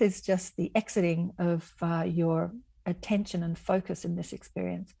 A death is just the exiting of your attention and focus in this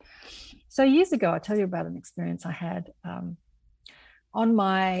experience. So years ago, I'll tell you about an experience I had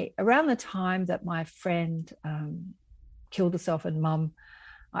around the time that my friend killed herself and mum.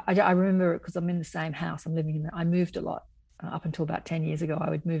 I remember it because I'm in the same house. I moved a lot up until about 10 years ago. I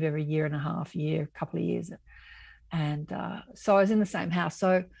would move every year and a half, couple of years. And so I was in the same house.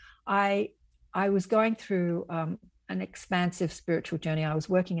 So I was going through an expansive spiritual journey. I was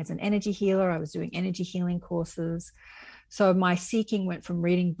working as an energy healer. I was doing energy healing courses. So my seeking went from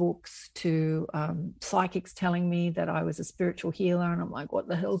reading books to psychics telling me that I was a spiritual healer. And I'm like, what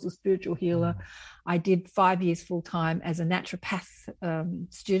the hell's a spiritual healer? I did 5 years full time as a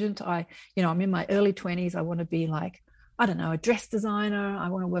naturopath student. I'm in my early 20s. I want to be like, I don't know, a dress designer. I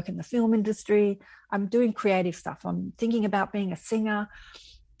want to work in the film industry. I'm doing creative stuff. I'm thinking about being a singer.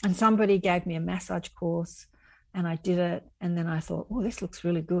 And somebody gave me a massage course and I did it. And then I thought, oh, this looks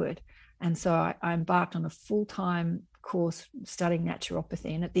really good. And so I embarked on a full-time course studying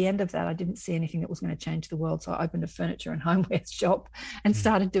naturopathy. And at the end of that, I didn't see anything that was going to change the world. So I opened a furniture and homeware shop and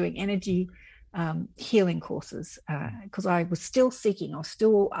started doing energy healing courses because I was still seeking. I was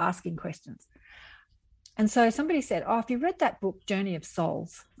still asking questions. And so somebody said, oh, have you read that book, Journey of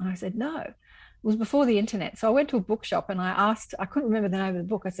Souls? And I said, no. It was before the internet. So I went to a bookshop and I couldn't remember the name of the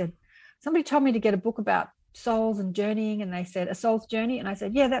book. I said, somebody told me to get a book about souls and journeying. And they said, A Soul's Journey. And I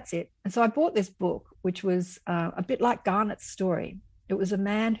said, yeah, that's it. And so I bought this book, which was a bit like Garnet's story. It was a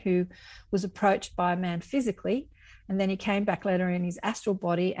man who was approached by a man physically. And then he came back later in his astral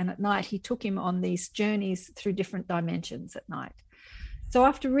body. And at night, he took him on these journeys through different dimensions at night. So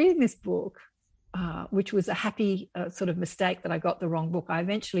after reading this book, which was a happy sort of mistake that I got the wrong book, I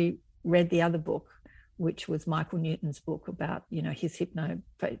eventually read the other book, which was Michael Newton's book about, his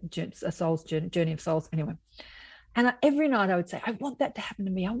A Soul's Journey of Souls. Anyway, and every night I would say, I want that to happen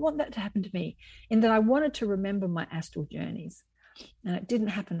to me. I want that to happen to me. And then I wanted to remember my astral journeys. And it didn't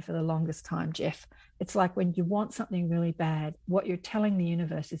happen for the longest time, Jeff. It's like when you want something really bad, what you're telling the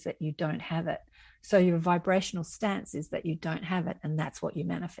universe is that you don't have it. So your vibrational stance is that you don't have it, and that's what you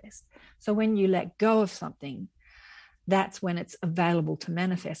manifest. So when you let go of something, that's when it's available to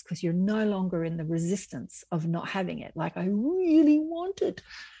manifest, because you're no longer in the resistance of not having it. Like, I really want it.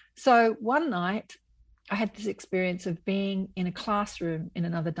 So one night I had this experience of being in a classroom in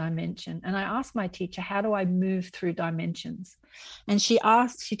another dimension. And I asked my teacher, how do I move through dimensions? And she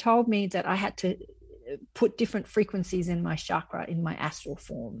told me that I had to put different frequencies in my chakra, in my astral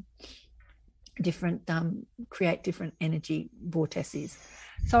form, create different energy vortices.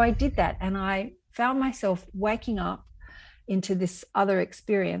 So I did that, and I found myself waking up into this other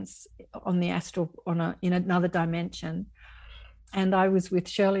experience on the astral, in another dimension. And I was with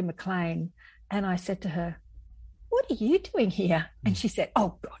Shirley MacLaine, and I said to her, what are you doing here? And she said,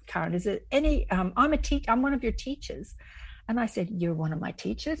 oh God, Karen, is it any, I'm one of your teachers. And I said, you're one of my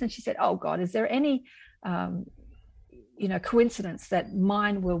teachers? And she said, oh God, is there any, coincidence that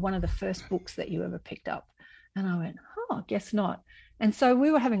mine were one of the first books that you ever picked up? And I went, oh, guess not. And so we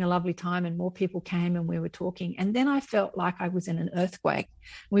were having a lovely time, and more people came and we were talking. And then I felt like I was in an earthquake.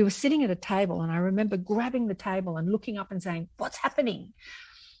 We were sitting at a table, and I remember grabbing the table and looking up and saying, what's happening?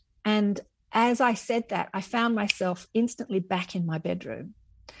 And as I said that, I found myself instantly back in my bedroom.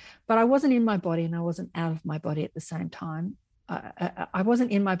 But I wasn't in my body and I wasn't out of my body at the same time. I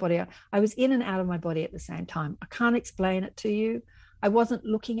wasn't in my body. I was in and out of my body at the same time. I can't explain it to you. I wasn't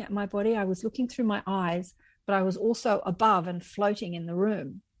looking at my body. I was looking through my eyes, but I was also above and floating in the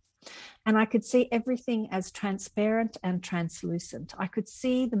room. And I could see everything as transparent and translucent. I could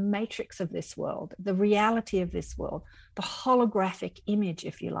see the matrix of this world, the reality of this world, the holographic image,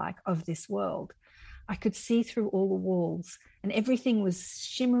 if you like, of this world. I could see through all the walls, and everything was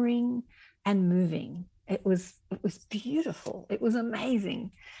shimmering and moving. It was beautiful. It was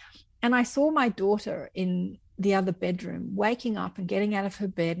amazing. And I saw my daughter in the other bedroom waking up and getting out of her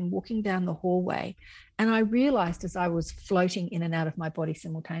bed and walking down the hallway. And I realized, as I was floating in and out of my body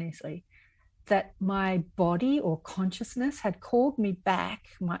simultaneously, that my body or consciousness had called me back,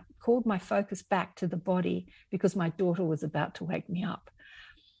 called my focus back to the body, because my daughter was about to wake me up.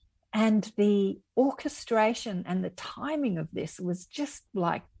 And the orchestration and the timing of this was just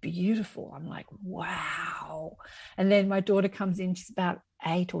like beautiful. I'm like, wow. And then my daughter comes in, she's about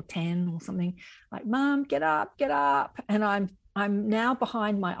 8 or 10 or something, like, Mom, get up, get up. And I'm now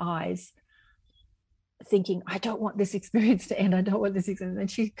behind my eyes thinking, I don't want this experience to end. I don't want this experience. And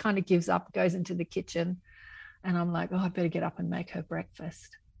she kind of gives up, goes into the kitchen. And I'm like, oh, I better get up and make her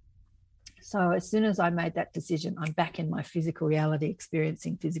breakfast. So as soon as I made that decision, I'm back in my physical reality,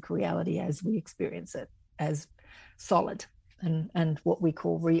 experiencing physical reality as we experience it, as solid and what we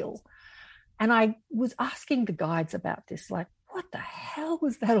call real. And I was asking the guides about this, like, what the hell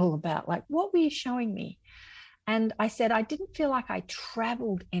was that all about? Like, what were you showing me? And I said, I didn't feel like I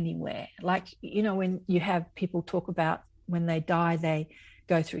traveled anywhere. Like, you know, when you have people talk about when they die, they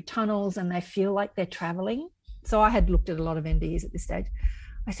go through tunnels and they feel like they're traveling. So I had looked at a lot of NDEs at this stage.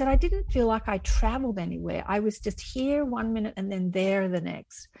 I said, I didn't feel like I traveled anywhere. I was just here 1 minute and then there the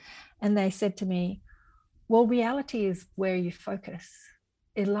next. And they said to me, well, reality is where you focus.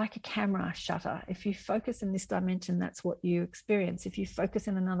 It's like a camera shutter. If you focus in this dimension, that's what you experience. If you focus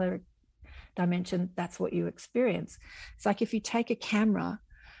in another dimension, that's what you experience. It's like if you take a camera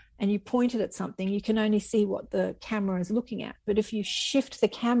and you point it at something, you can only see what the camera is looking at. But if you shift the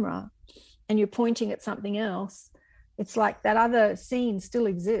camera and you're pointing at something else, it's like that other scene still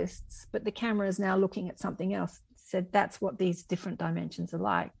exists, but the camera is now looking at something else. So that's what these different dimensions are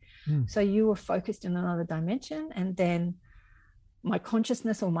like. So you were focused in another dimension, and then my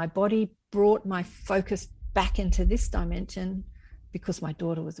consciousness or my body brought my focus back into this dimension because my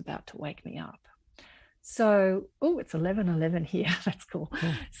daughter was about to wake me up. So, it's 11:11 here. That's cool.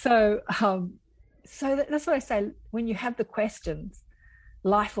 So that's what I say. When you have the questions,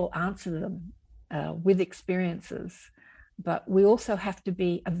 life will answer them with experiences, but we also have to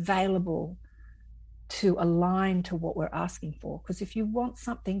be available to align to what we're asking for. Because if you want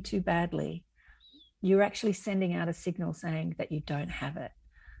something too badly, you're actually sending out a signal saying that you don't have it.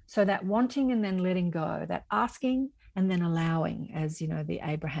 So that wanting and then letting go, that asking and then allowing, as you know, the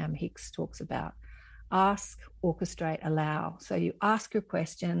Abraham Hicks talks about, ask, orchestrate, allow. So you ask your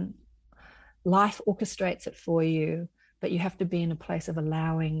question, life orchestrates it for you, but you have to be in a place of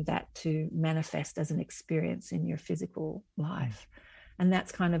allowing that to manifest as an experience in your physical life. And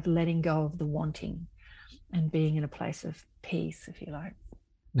that's kind of letting go of the wanting and being in a place of peace, if you like.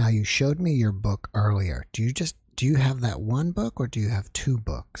 Now, you showed me your book earlier. Do you have that one book or do you have two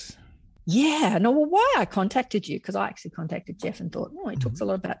books? Yeah, no, well, why I contacted you, because I actually contacted Jeff and thought, he talks a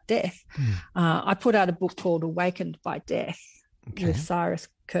lot about death. I put out a book called Awakened by Death with Cyrus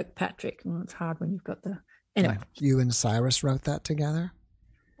Kirkpatrick. Well, it's hard when you've got the... Anyway. You and Cyrus wrote that together?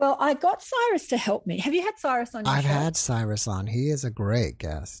 Well, I got Cyrus to help me. Have you had Cyrus on your show? I've had Cyrus on. He is a great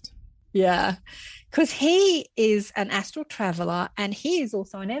guest. Yeah, because he is an astral traveler and he is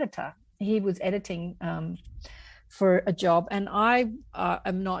also an editor. He was editing for a job, and I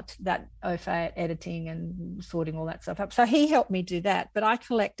am not that au fait at editing and sorting all that stuff up. So he helped me do that. But I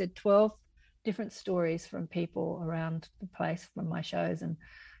collected 12 different stories from people around the place from my shows, and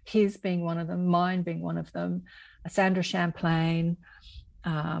his being one of them, mine being one of them, Sandra Champlain.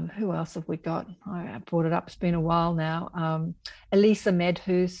 Who else have we got? I brought it up. It's been a while now. Elisa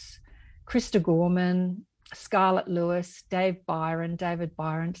Medhus, Krista Gorman, Scarlett Lewis, David Byron,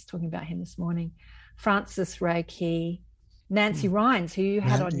 just talking about him this morning, Francis Ray Key, Nancy Rhines, who you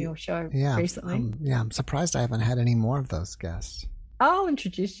had on your show recently. I'm surprised I haven't had any more of those guests. I'll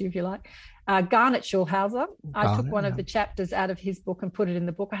introduce you if you like. Garnet Schulhauser. I took one of the chapters out of his book and put it in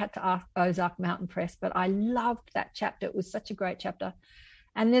the book. I had to ask Ozark Mountain Press, but I loved that chapter. It was such a great chapter.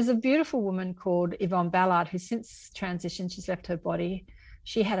 And there's a beautiful woman called Yvonne Ballard who since transitioned, she's left her body.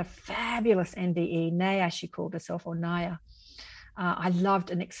 She had a fabulous NDE, Naya, she called herself, or Naya. I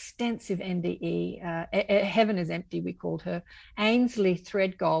loved an extensive NDE. Heaven is Empty, we called her. Ainsley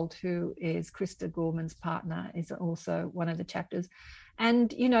Threadgold, who is Krista Gorman's partner, is also one of the chapters.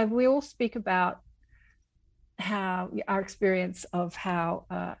 And, you know, we all speak about how our experience of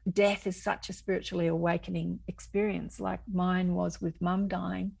how death is such a spiritually awakening experience, like mine was with Mum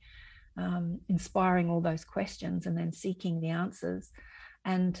dying, inspiring all those questions and then seeking the answers.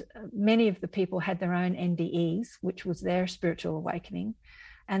 And many of the people had their own NDEs, which was their spiritual awakening.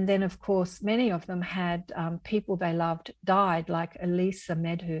 And then, of course, many of them had people they loved died, like Elisa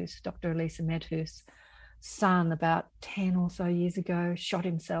Medhus, Dr. Elisa Medhus' son, about 10 or so years ago, shot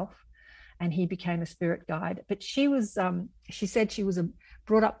himself, and he became a spirit guide. But she was, she said she was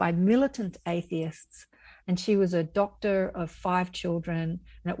brought up by militant atheists, and she was a doctor of 5 children.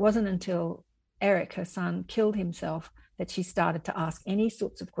 And it wasn't until Eric, her son, killed himself that she started to ask any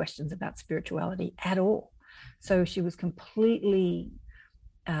sorts of questions about spirituality at all. So she was completely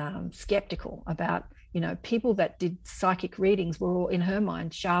skeptical about, you know, people that did psychic readings were all, in her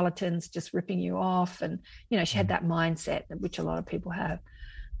mind, charlatans just ripping you off. And, you know, she had that mindset, which a lot of people have,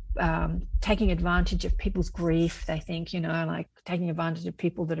 taking advantage of people's grief, they think, you know, like taking advantage of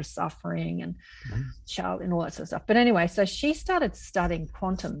people that are suffering and and all that sort of stuff. But anyway, so she started studying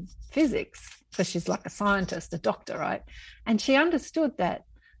quantum physics, because she's like a scientist, a doctor, right? And she understood that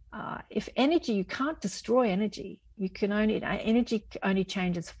if energy, you can't destroy energy. You can energy only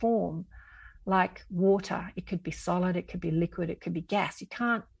changes form, like water. It could be solid, it could be liquid, it could be gas. You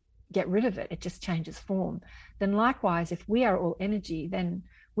can't get rid of it. It just changes form. Then likewise, if we are all energy, then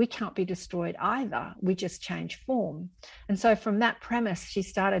we can't be destroyed either. We just change form. And so from that premise, she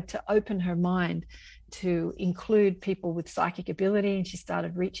started to open her mind to include people with psychic ability. And she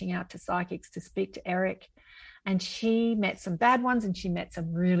started reaching out to psychics to speak to Eric. And she met some bad ones and she met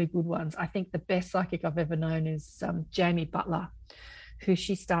some really good ones. I think the best psychic I've ever known is Jamie Butler, who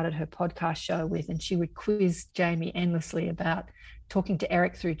she started her podcast show with. And she would quiz Jamie endlessly about talking to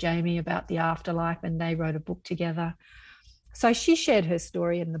Eric through Jamie about the afterlife. And they wrote a book together. So she shared her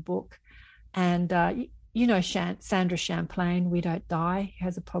story in the book. And, you know, Sandra Champlain, We Don't Die,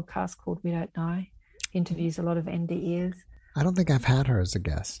 has a podcast called We Don't Die, interviews a lot of NDEs. I don't think I've had her as a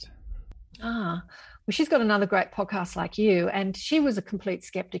guest. Well, she's got another great podcast like you. And she was a complete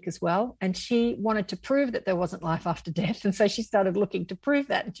skeptic as well. And she wanted to prove that there wasn't life after death. And so she started looking to prove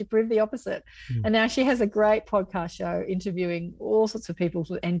that, and she proved the opposite. And now she has a great podcast show interviewing all sorts of people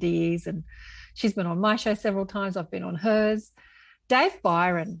with NDEs. And she's been on my show several times. I've been on hers. Dave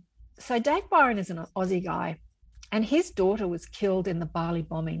Byron. So Dave Byron is an Aussie guy, and his daughter was killed in the Bali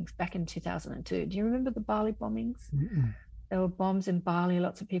bombings back in 2002. Do you remember the Bali bombings? There were bombs in Bali.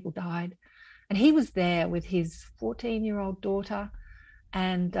 Lots of people died. And he was there with his 14-year-old daughter.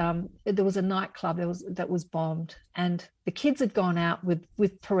 And there was a nightclub that was bombed. And the kids had gone out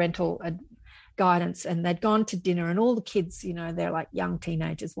with parental guidance, and they'd gone to dinner, and all the kids, you know, they're like young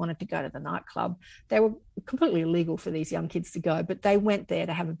teenagers, wanted to go to the nightclub. They were completely illegal for these young kids to go, but they went there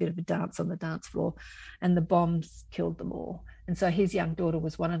to have a bit of a dance on the dance floor, and the bombs killed them all. And so his young daughter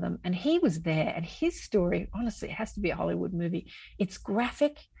was one of them, and he was there. And his story, honestly, it has to be a Hollywood movie. It's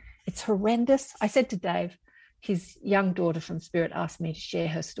graphic, it's horrendous. I said to Dave, his young daughter from Spirit asked me to share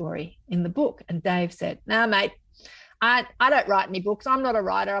her story in the book, and Dave said, "No, mate, I don't write any books. I'm not a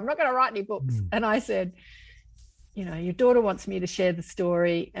writer. I'm not going to write any books." And I said, you know, your daughter wants me to share the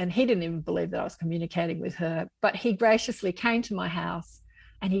story. And he didn't even believe that I was communicating with her. But he graciously came to my house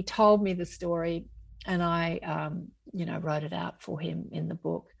and he told me the story. And I, you know, wrote it out for him in the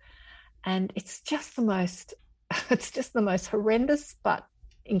book. And it's just the most horrendous but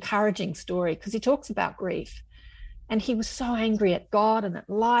encouraging story, because he talks about grief. And he was so angry at God and at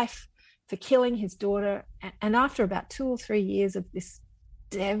life for killing his daughter. And after about 2 or 3 years of this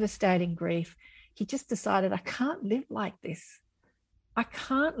devastating grief, he just decided, I can't live like this. I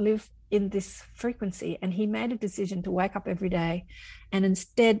can't live in this frequency. And he made a decision to wake up every day and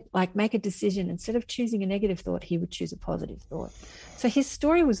instead, like, make a decision. Instead of choosing a negative thought, he would choose a positive thought. So his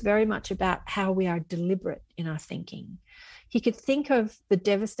story was very much about how we are deliberate in our thinking. He could think of the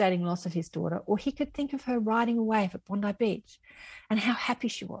devastating loss of his daughter, or he could think of her riding a wave at Bondi Beach and how happy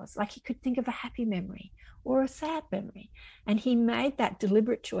she was. Like, he could think of a happy memory or a sad memory. And he made that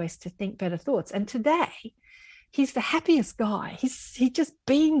deliberate choice to think better thoughts. And today, he's the happiest guy. He just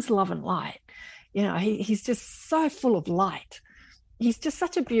beams love and light. You know, he's just so full of light. He's just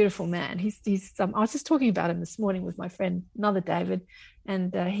such a beautiful man. I was just talking about him this morning with my friend, another David,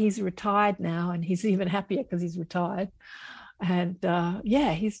 and he's retired now, and he's even happier because he's retired. And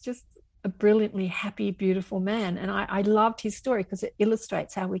he's just a brilliantly happy, beautiful man. And I loved his story because it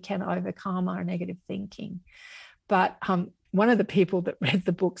illustrates how we can overcome our negative thinking. But one of the people that read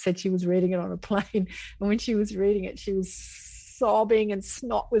the book said she was reading it on a plane, and when she was reading it, she was sobbing and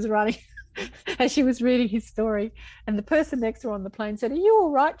snot was running as she was reading his story. And the person next to her on the plane said, "Are you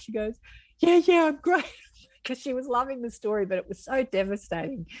all right?" She goes, yeah, I'm great," because she was loving the story, but it was so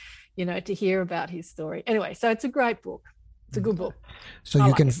devastating, to hear about his story. Anyway, so it's a great book. It's a good book.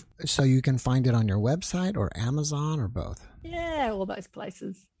 So you can find it on your website or Amazon or both. Yeah, all those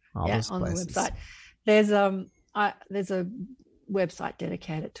places. On the website. There's a website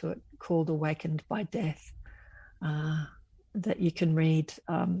dedicated to it called Awakened by Death, that you can read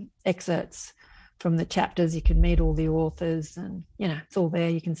excerpts from the chapters. You can meet all the authors, and it's all there.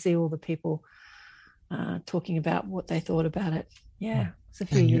 You can see all the people talking about what they thought about it. Yeah, it's a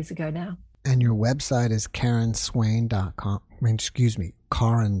few years ago now. And your website is KarenSwain.com.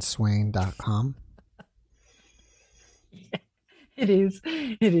 KarenSwain.com. Yeah, it is.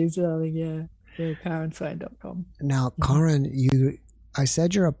 It is, darling. Yeah, KarenSwain.com. Now, Karen, I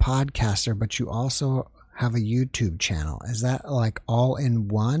said you're a podcaster, but you also have a YouTube channel. Is that like all in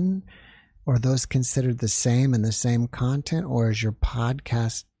one? Or are those considered the same and the same content? Or is your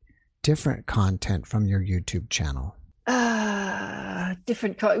podcast different content from your YouTube channel?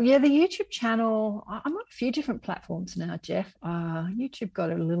 Different. The YouTube channel, I'm on a few different platforms now, Jeff. YouTube got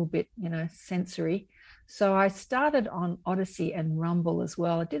a little bit, sensory. So I started on Odyssey and Rumble as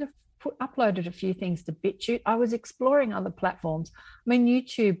well. I uploaded a few things to BitChute. I was exploring other platforms. I mean,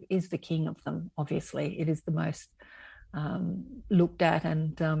 YouTube is the king of them, obviously. It is the most looked at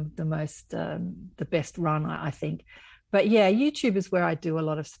and the best run, I think. But yeah, YouTube is where I do a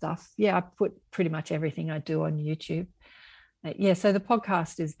lot of stuff. Yeah, I put pretty much everything I do on YouTube. So the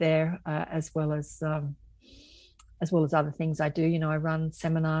podcast is there, as well as other things I do. I run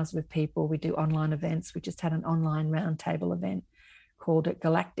seminars with people. We do online events. We just had an online roundtable event called it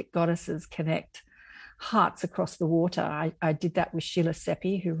Galactic Goddesses Connect Hearts Across the Water. I did that with Sheila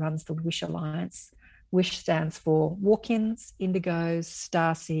Seppi, who runs the Wish Alliance. Wish stands for walk-ins, indigos,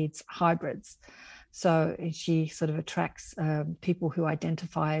 starseeds, hybrids. So she sort of attracts people who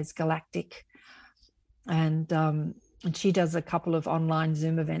identify as galactic, and she does a couple of online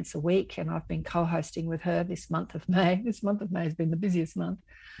Zoom events a week, and I've been co-hosting with her this month of May. This month of May has been the busiest month.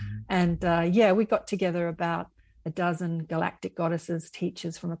 Mm-hmm. And we got together about a dozen galactic goddesses,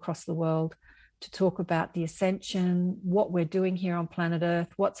 teachers from across the world, to talk about the ascension, what we're doing here on planet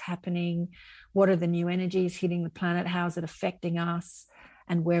Earth, what's happening, what are the new energies hitting the planet, how is it affecting us,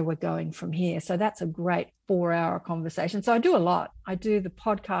 and where we're going from here. So that's a great 4-hour conversation. So I do a lot. I do the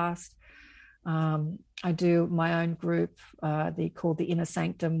podcast. I do my own group called the Inner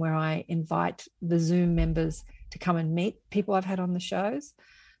Sanctum, where I invite the Zoom members to come and meet people I've had on the shows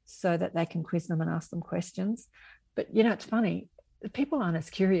so that they can quiz them and ask them questions. But, it's funny. People aren't as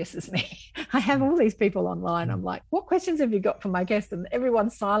curious as me. I have all these people online. I'm like, what questions have you got for my guest? And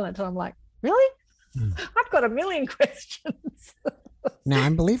everyone's silent. And I'm like, really? I've got a million questions. Now, I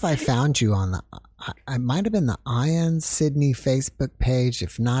believe I found you on I might have been the Ian Sydney Facebook page.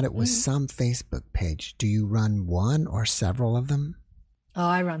 If not, it was some Facebook page. Do you run one or several of them? Oh,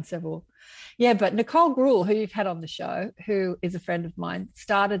 I run several. Yeah, but Nicole Gruhl, who you've had on the show, who is a friend of mine,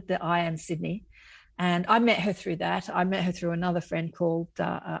 started the Ian Sydney. And I met her through that. I met her through another friend called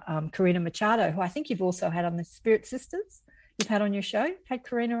Karina Machado, who I think you've also had on the Spirit Sisters. You've had on your show? You've had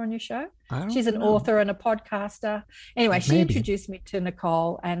Karina on your show? She's an author and a podcaster. Anyway, she introduced me to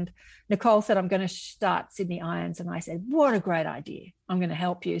Nicole, and Nicole said, I'm going to start Sydney Irons. And I said, what a great idea. I'm going to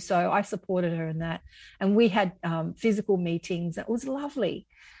help you. So I supported her in that. And we had physical meetings. It was lovely.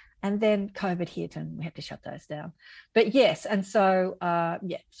 And then COVID hit and we had to shut those down. But yes, and so,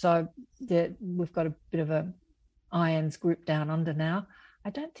 we've got a bit of a Irons group down under now. I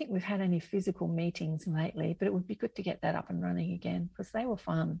don't think we've had any physical meetings lately, but it would be good to get that up and running again because they were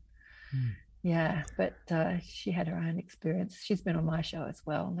fun. Yeah, but she had her own experience. She's been on my show as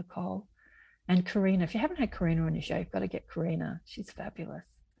well, Nicole. And Karina. If you haven't had Karina on your show, you've got to get Karina. She's fabulous.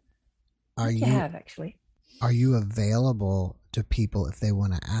 You have, actually. Are you available to people if they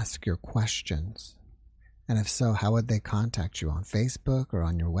want to ask your questions? And if so, how would they contact you? On Facebook or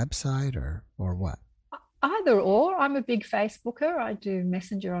on your website or what? Either or. I'm a big Facebooker. I do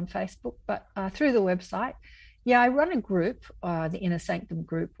Messenger on Facebook, but through the website. Yeah, I run a group, the Inner Sanctum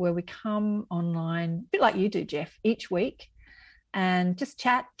group, where we come online, a bit like you do, Jeff, each week and just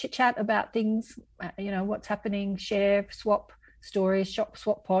chit-chat about things, what's happening, share, swap stories,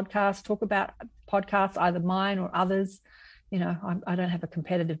 swap podcasts, talk about podcasts, either mine or others. I don't have a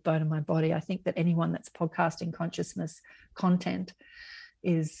competitive bone in my body. I think that anyone that's podcasting consciousness content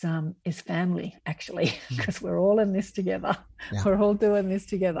is family, actually, because we're all in this together. Yeah. We're all doing this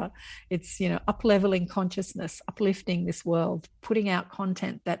together. It's, up-leveling consciousness, uplifting this world, putting out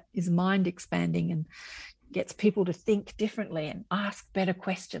content that is mind expanding and gets people to think differently and ask better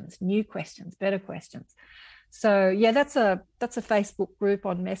questions, new questions, better questions. So yeah, that's a Facebook group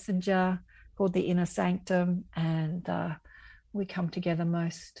on Messenger called The Inner Sanctum, and we come together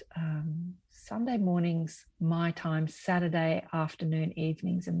most Sunday mornings, my time, Saturday afternoon,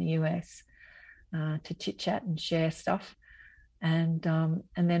 evenings in the US to chit chat and share stuff. And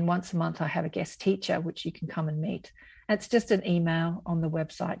then once a month I have a guest teacher, which you can come and meet. And it's just an email on the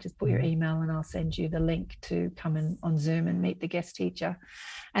website. Just put your email and I'll send you the link to come in on Zoom and meet the guest teacher.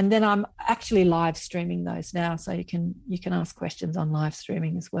 And then I'm actually live streaming those now, so you can ask questions on live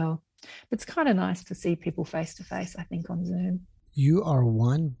streaming as well. But it's kind of nice to see people face to face, I think, on Zoom. You are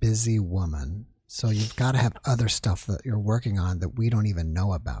one busy woman, so you've got to have other stuff that you're working on that we don't even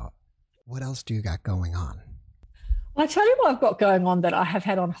know about. What else do you got going on? Well, I'll tell you what I've got going on that I have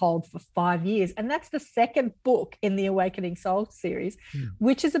had on hold for 5 years, and that's the second book in the Awakening Soul series,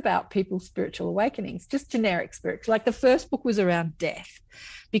 which is about people's spiritual awakenings, just generic spiritual. Like the first book was around death,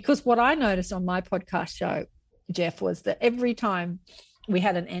 because what I noticed on my podcast show, Jeff, was that every time we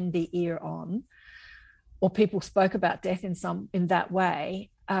had an ND ear on, or people spoke about death in that way,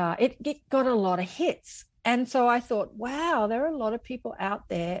 it got a lot of hits. And so I thought, wow, there are a lot of people out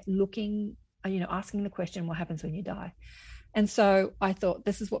there looking, asking the question, what happens when you die? And so I thought,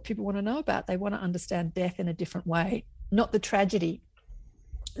 this is what people want to know about. They want to understand death in a different way, not the tragedy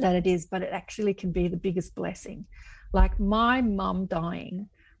that it is, but it actually can be the biggest blessing. Like my mum dying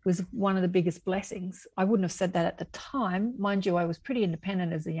was one of the biggest blessings. I wouldn't have said that at the time. Mind you, I was pretty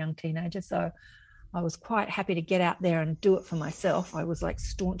independent as a young teenager, so I was quite happy to get out there and do it for myself. I was like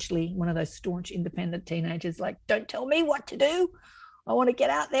staunchly one of those staunch independent teenagers, like, don't tell me what to do. I want to get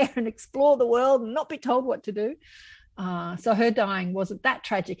out there and explore the world and not be told what to do. So her dying wasn't that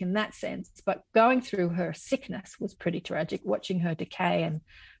tragic in that sense, but going through her sickness was pretty tragic, watching her decay and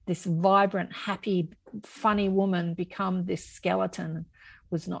this vibrant, happy, funny woman become this skeleton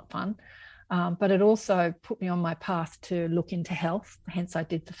was not fun. But it also put me on my path to look into health. Hence, I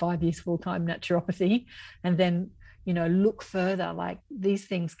did the 5 years full-time naturopathy, and then, look further. Like these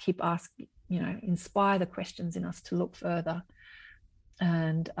things keep asking, inspire the questions in us to look further.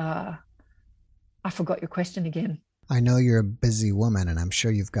 And I forgot your question again. I know you're a busy woman, and I'm sure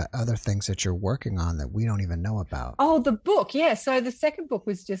you've got other things that you're working on that we don't even know about. Oh, the book. Yeah. So the second book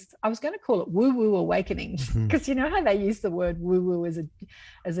was I was going to call it Woo Woo Awakenings, because you know how they use the word woo woo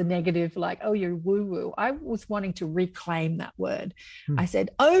as a negative, like, oh, you're woo woo. I was wanting to reclaim that word. I said,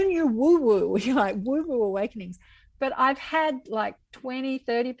 own your woo woo, like Woo Woo Awakenings. But I've had like 20,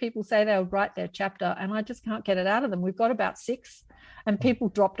 30 people say they'll write their chapter, and I just can't get it out of them. We've got about 6. And people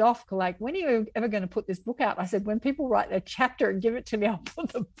dropped off, like, when are you ever going to put this book out? I said, when people write their chapter and give it to me, I'll put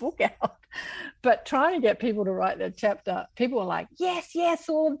the book out. But trying to get people to write their chapter, people are like, yes,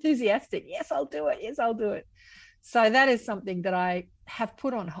 all enthusiastic. Yes, I'll do it. Yes, I'll do it. So that is something that I have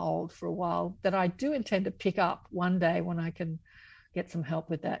put on hold for a while, that I do intend to pick up one day when I can get some help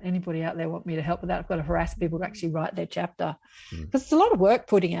with that. Anybody out there want me to help with that? I've got to harass people to actually write their chapter, because it's a lot of work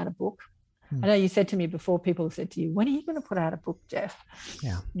putting out a book. I know you said to me before, people have said to you, when are you going to put out a book, Jeff?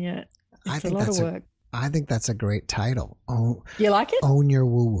 Yeah. It's a lot of work. I think that's a great title. You like it? Own your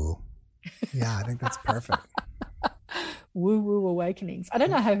woo-woo. Yeah, I think that's perfect. Woo Woo Awakenings. I don't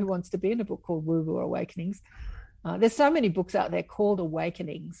know who wants to be in a book called Woo Woo Awakenings. There's so many books out there called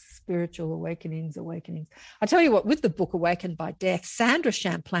Awakenings, spiritual awakenings. I tell you what, with the book Awakened by Death, Sandra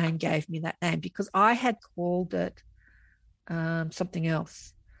Champlain gave me that name because I had called it something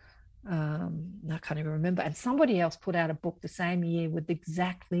else. I can't even remember. And somebody else put out a book the same year with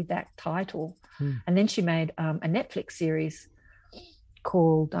exactly that title. And then she made a Netflix series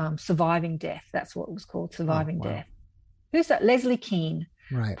called Surviving Death. That's what it was called, Surviving Death. Who's that? Leslie Kean.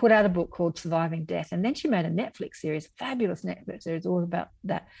 Right. Put out a book called Surviving Death. And then she made a Netflix series, fabulous Netflix series, all about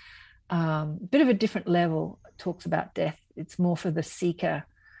that. Bit of a different level. It talks about death. It's more for the seeker,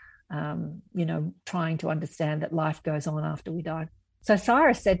 trying to understand that life goes on after we die. So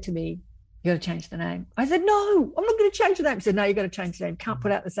Cyrus said to me, you got to change the name. I said, no, I'm not going to change the name. He said, no, you got to change the name. Can't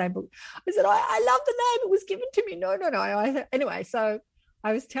put out the same book. I said, I love the name. It was given to me. No. Anyway, so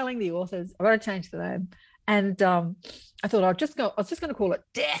I was telling the authors, I got to change the name. And I thought I was just going to call it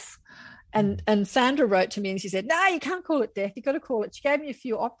Death. And Sandra wrote to me and she said, no, you can't call it Death. You got to call it. She gave me a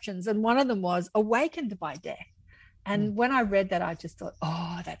few options. And one of them was Awakened by Death. And when I read that, I just thought,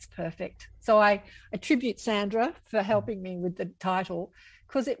 oh, that's perfect. So I attribute Sandra for helping me with the title,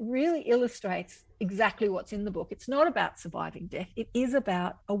 because it really illustrates exactly what's in the book. It's not about surviving death. It is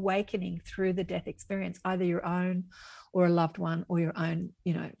about awakening through the death experience, either your own or a loved one or your own,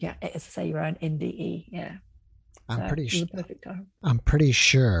 as I say, your own NDE. Yeah. I'm pretty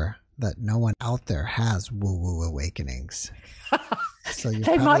sure that no one out there has woo-woo awakenings. So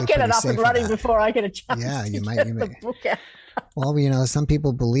they might get it up and running before I get a chance to get the book out. Well, some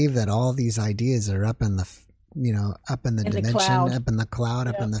people believe that all these ideas are up in the dimension, up in the cloud,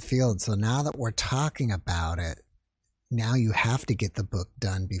 up in the field. So now that we're talking about it, now you have to get the book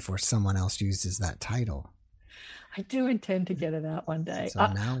done before someone else uses that title. I do intend to get it out one day. So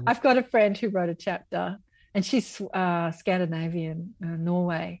I've got a friend who wrote a chapter, and she's Scandinavian,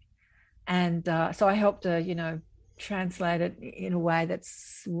 Norway. And so I helped her, translate it in a way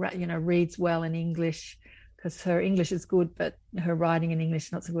that's, reads well in English, because her English is good, but her writing in English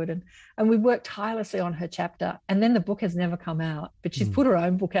is not so good. And we worked tirelessly on her chapter. And then the book has never come out, but she's put her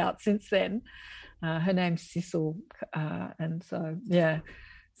own book out since then. Her name's Sissel. And so, yeah.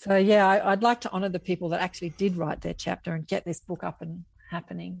 So, yeah, I'd like to honor the people that actually did write their chapter and get this book up and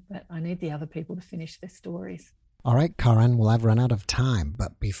happening. But I need the other people to finish their stories. All right, Karen, well, I've run out of time.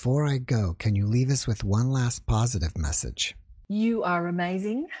 But before I go, can you leave us with one last positive message? You are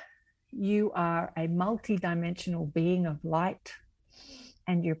amazing. You are a multidimensional being of light,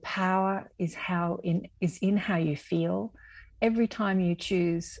 and your power is in how you feel. Every time you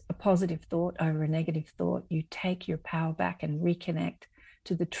choose a positive thought over a negative thought, you take your power back and reconnect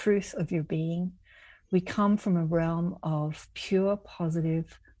to the truth of your being. We come from a realm of pure,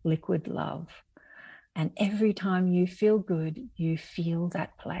 positive, liquid love. And every time you feel good, you feel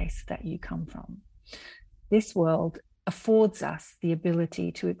that place that you come from. This world affords us the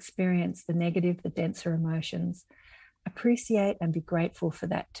ability to experience the negative, the denser emotions, appreciate and be grateful for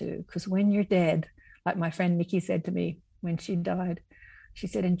that too. Because when you're dead, like my friend Nikki said to me when she died, she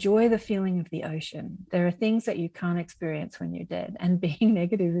said, enjoy the feeling of the ocean. There are things that you can't experience when you're dead, and being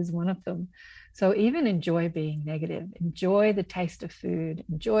negative is one of them. So even enjoy being negative, enjoy the taste of food,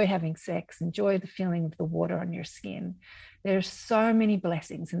 enjoy having sex, enjoy the feeling of the water on your skin. There's so many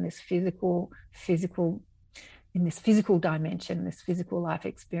blessings in this physical dimension, this physical life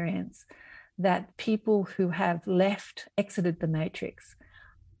experience, that people who have exited the matrix,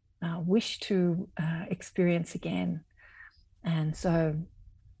 wish to experience again. And so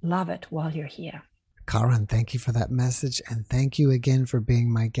love it while you're here. Karen, thank you for that message. And thank you again for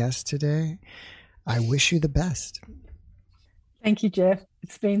being my guest today. I wish you the best. Thank you, Jeff.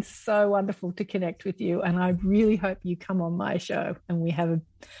 It's been so wonderful to connect with you. And I really hope you come on my show and we have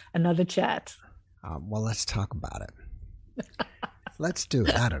another chat. Well, let's talk about it. Let's do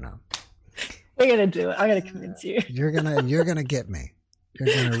it. I don't know. We're going to do it. I'm going to convince you. You're going to get me.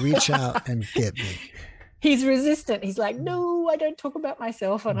 You're going to reach out and get me. He's resistant. He's like, no, I don't talk about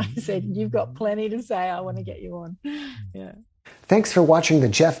myself. And I said, you've got plenty to say. I want to get you on. Yeah. Thanks for watching the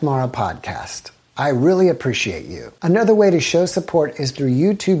Jeff Mara podcast. I really appreciate you. Another way to show support is through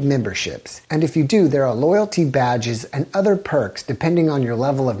YouTube memberships. And if you do, there are loyalty badges and other perks depending on your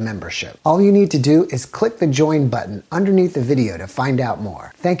level of membership. All you need to do is click the join button underneath the video to find out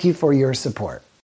more. Thank you for your support.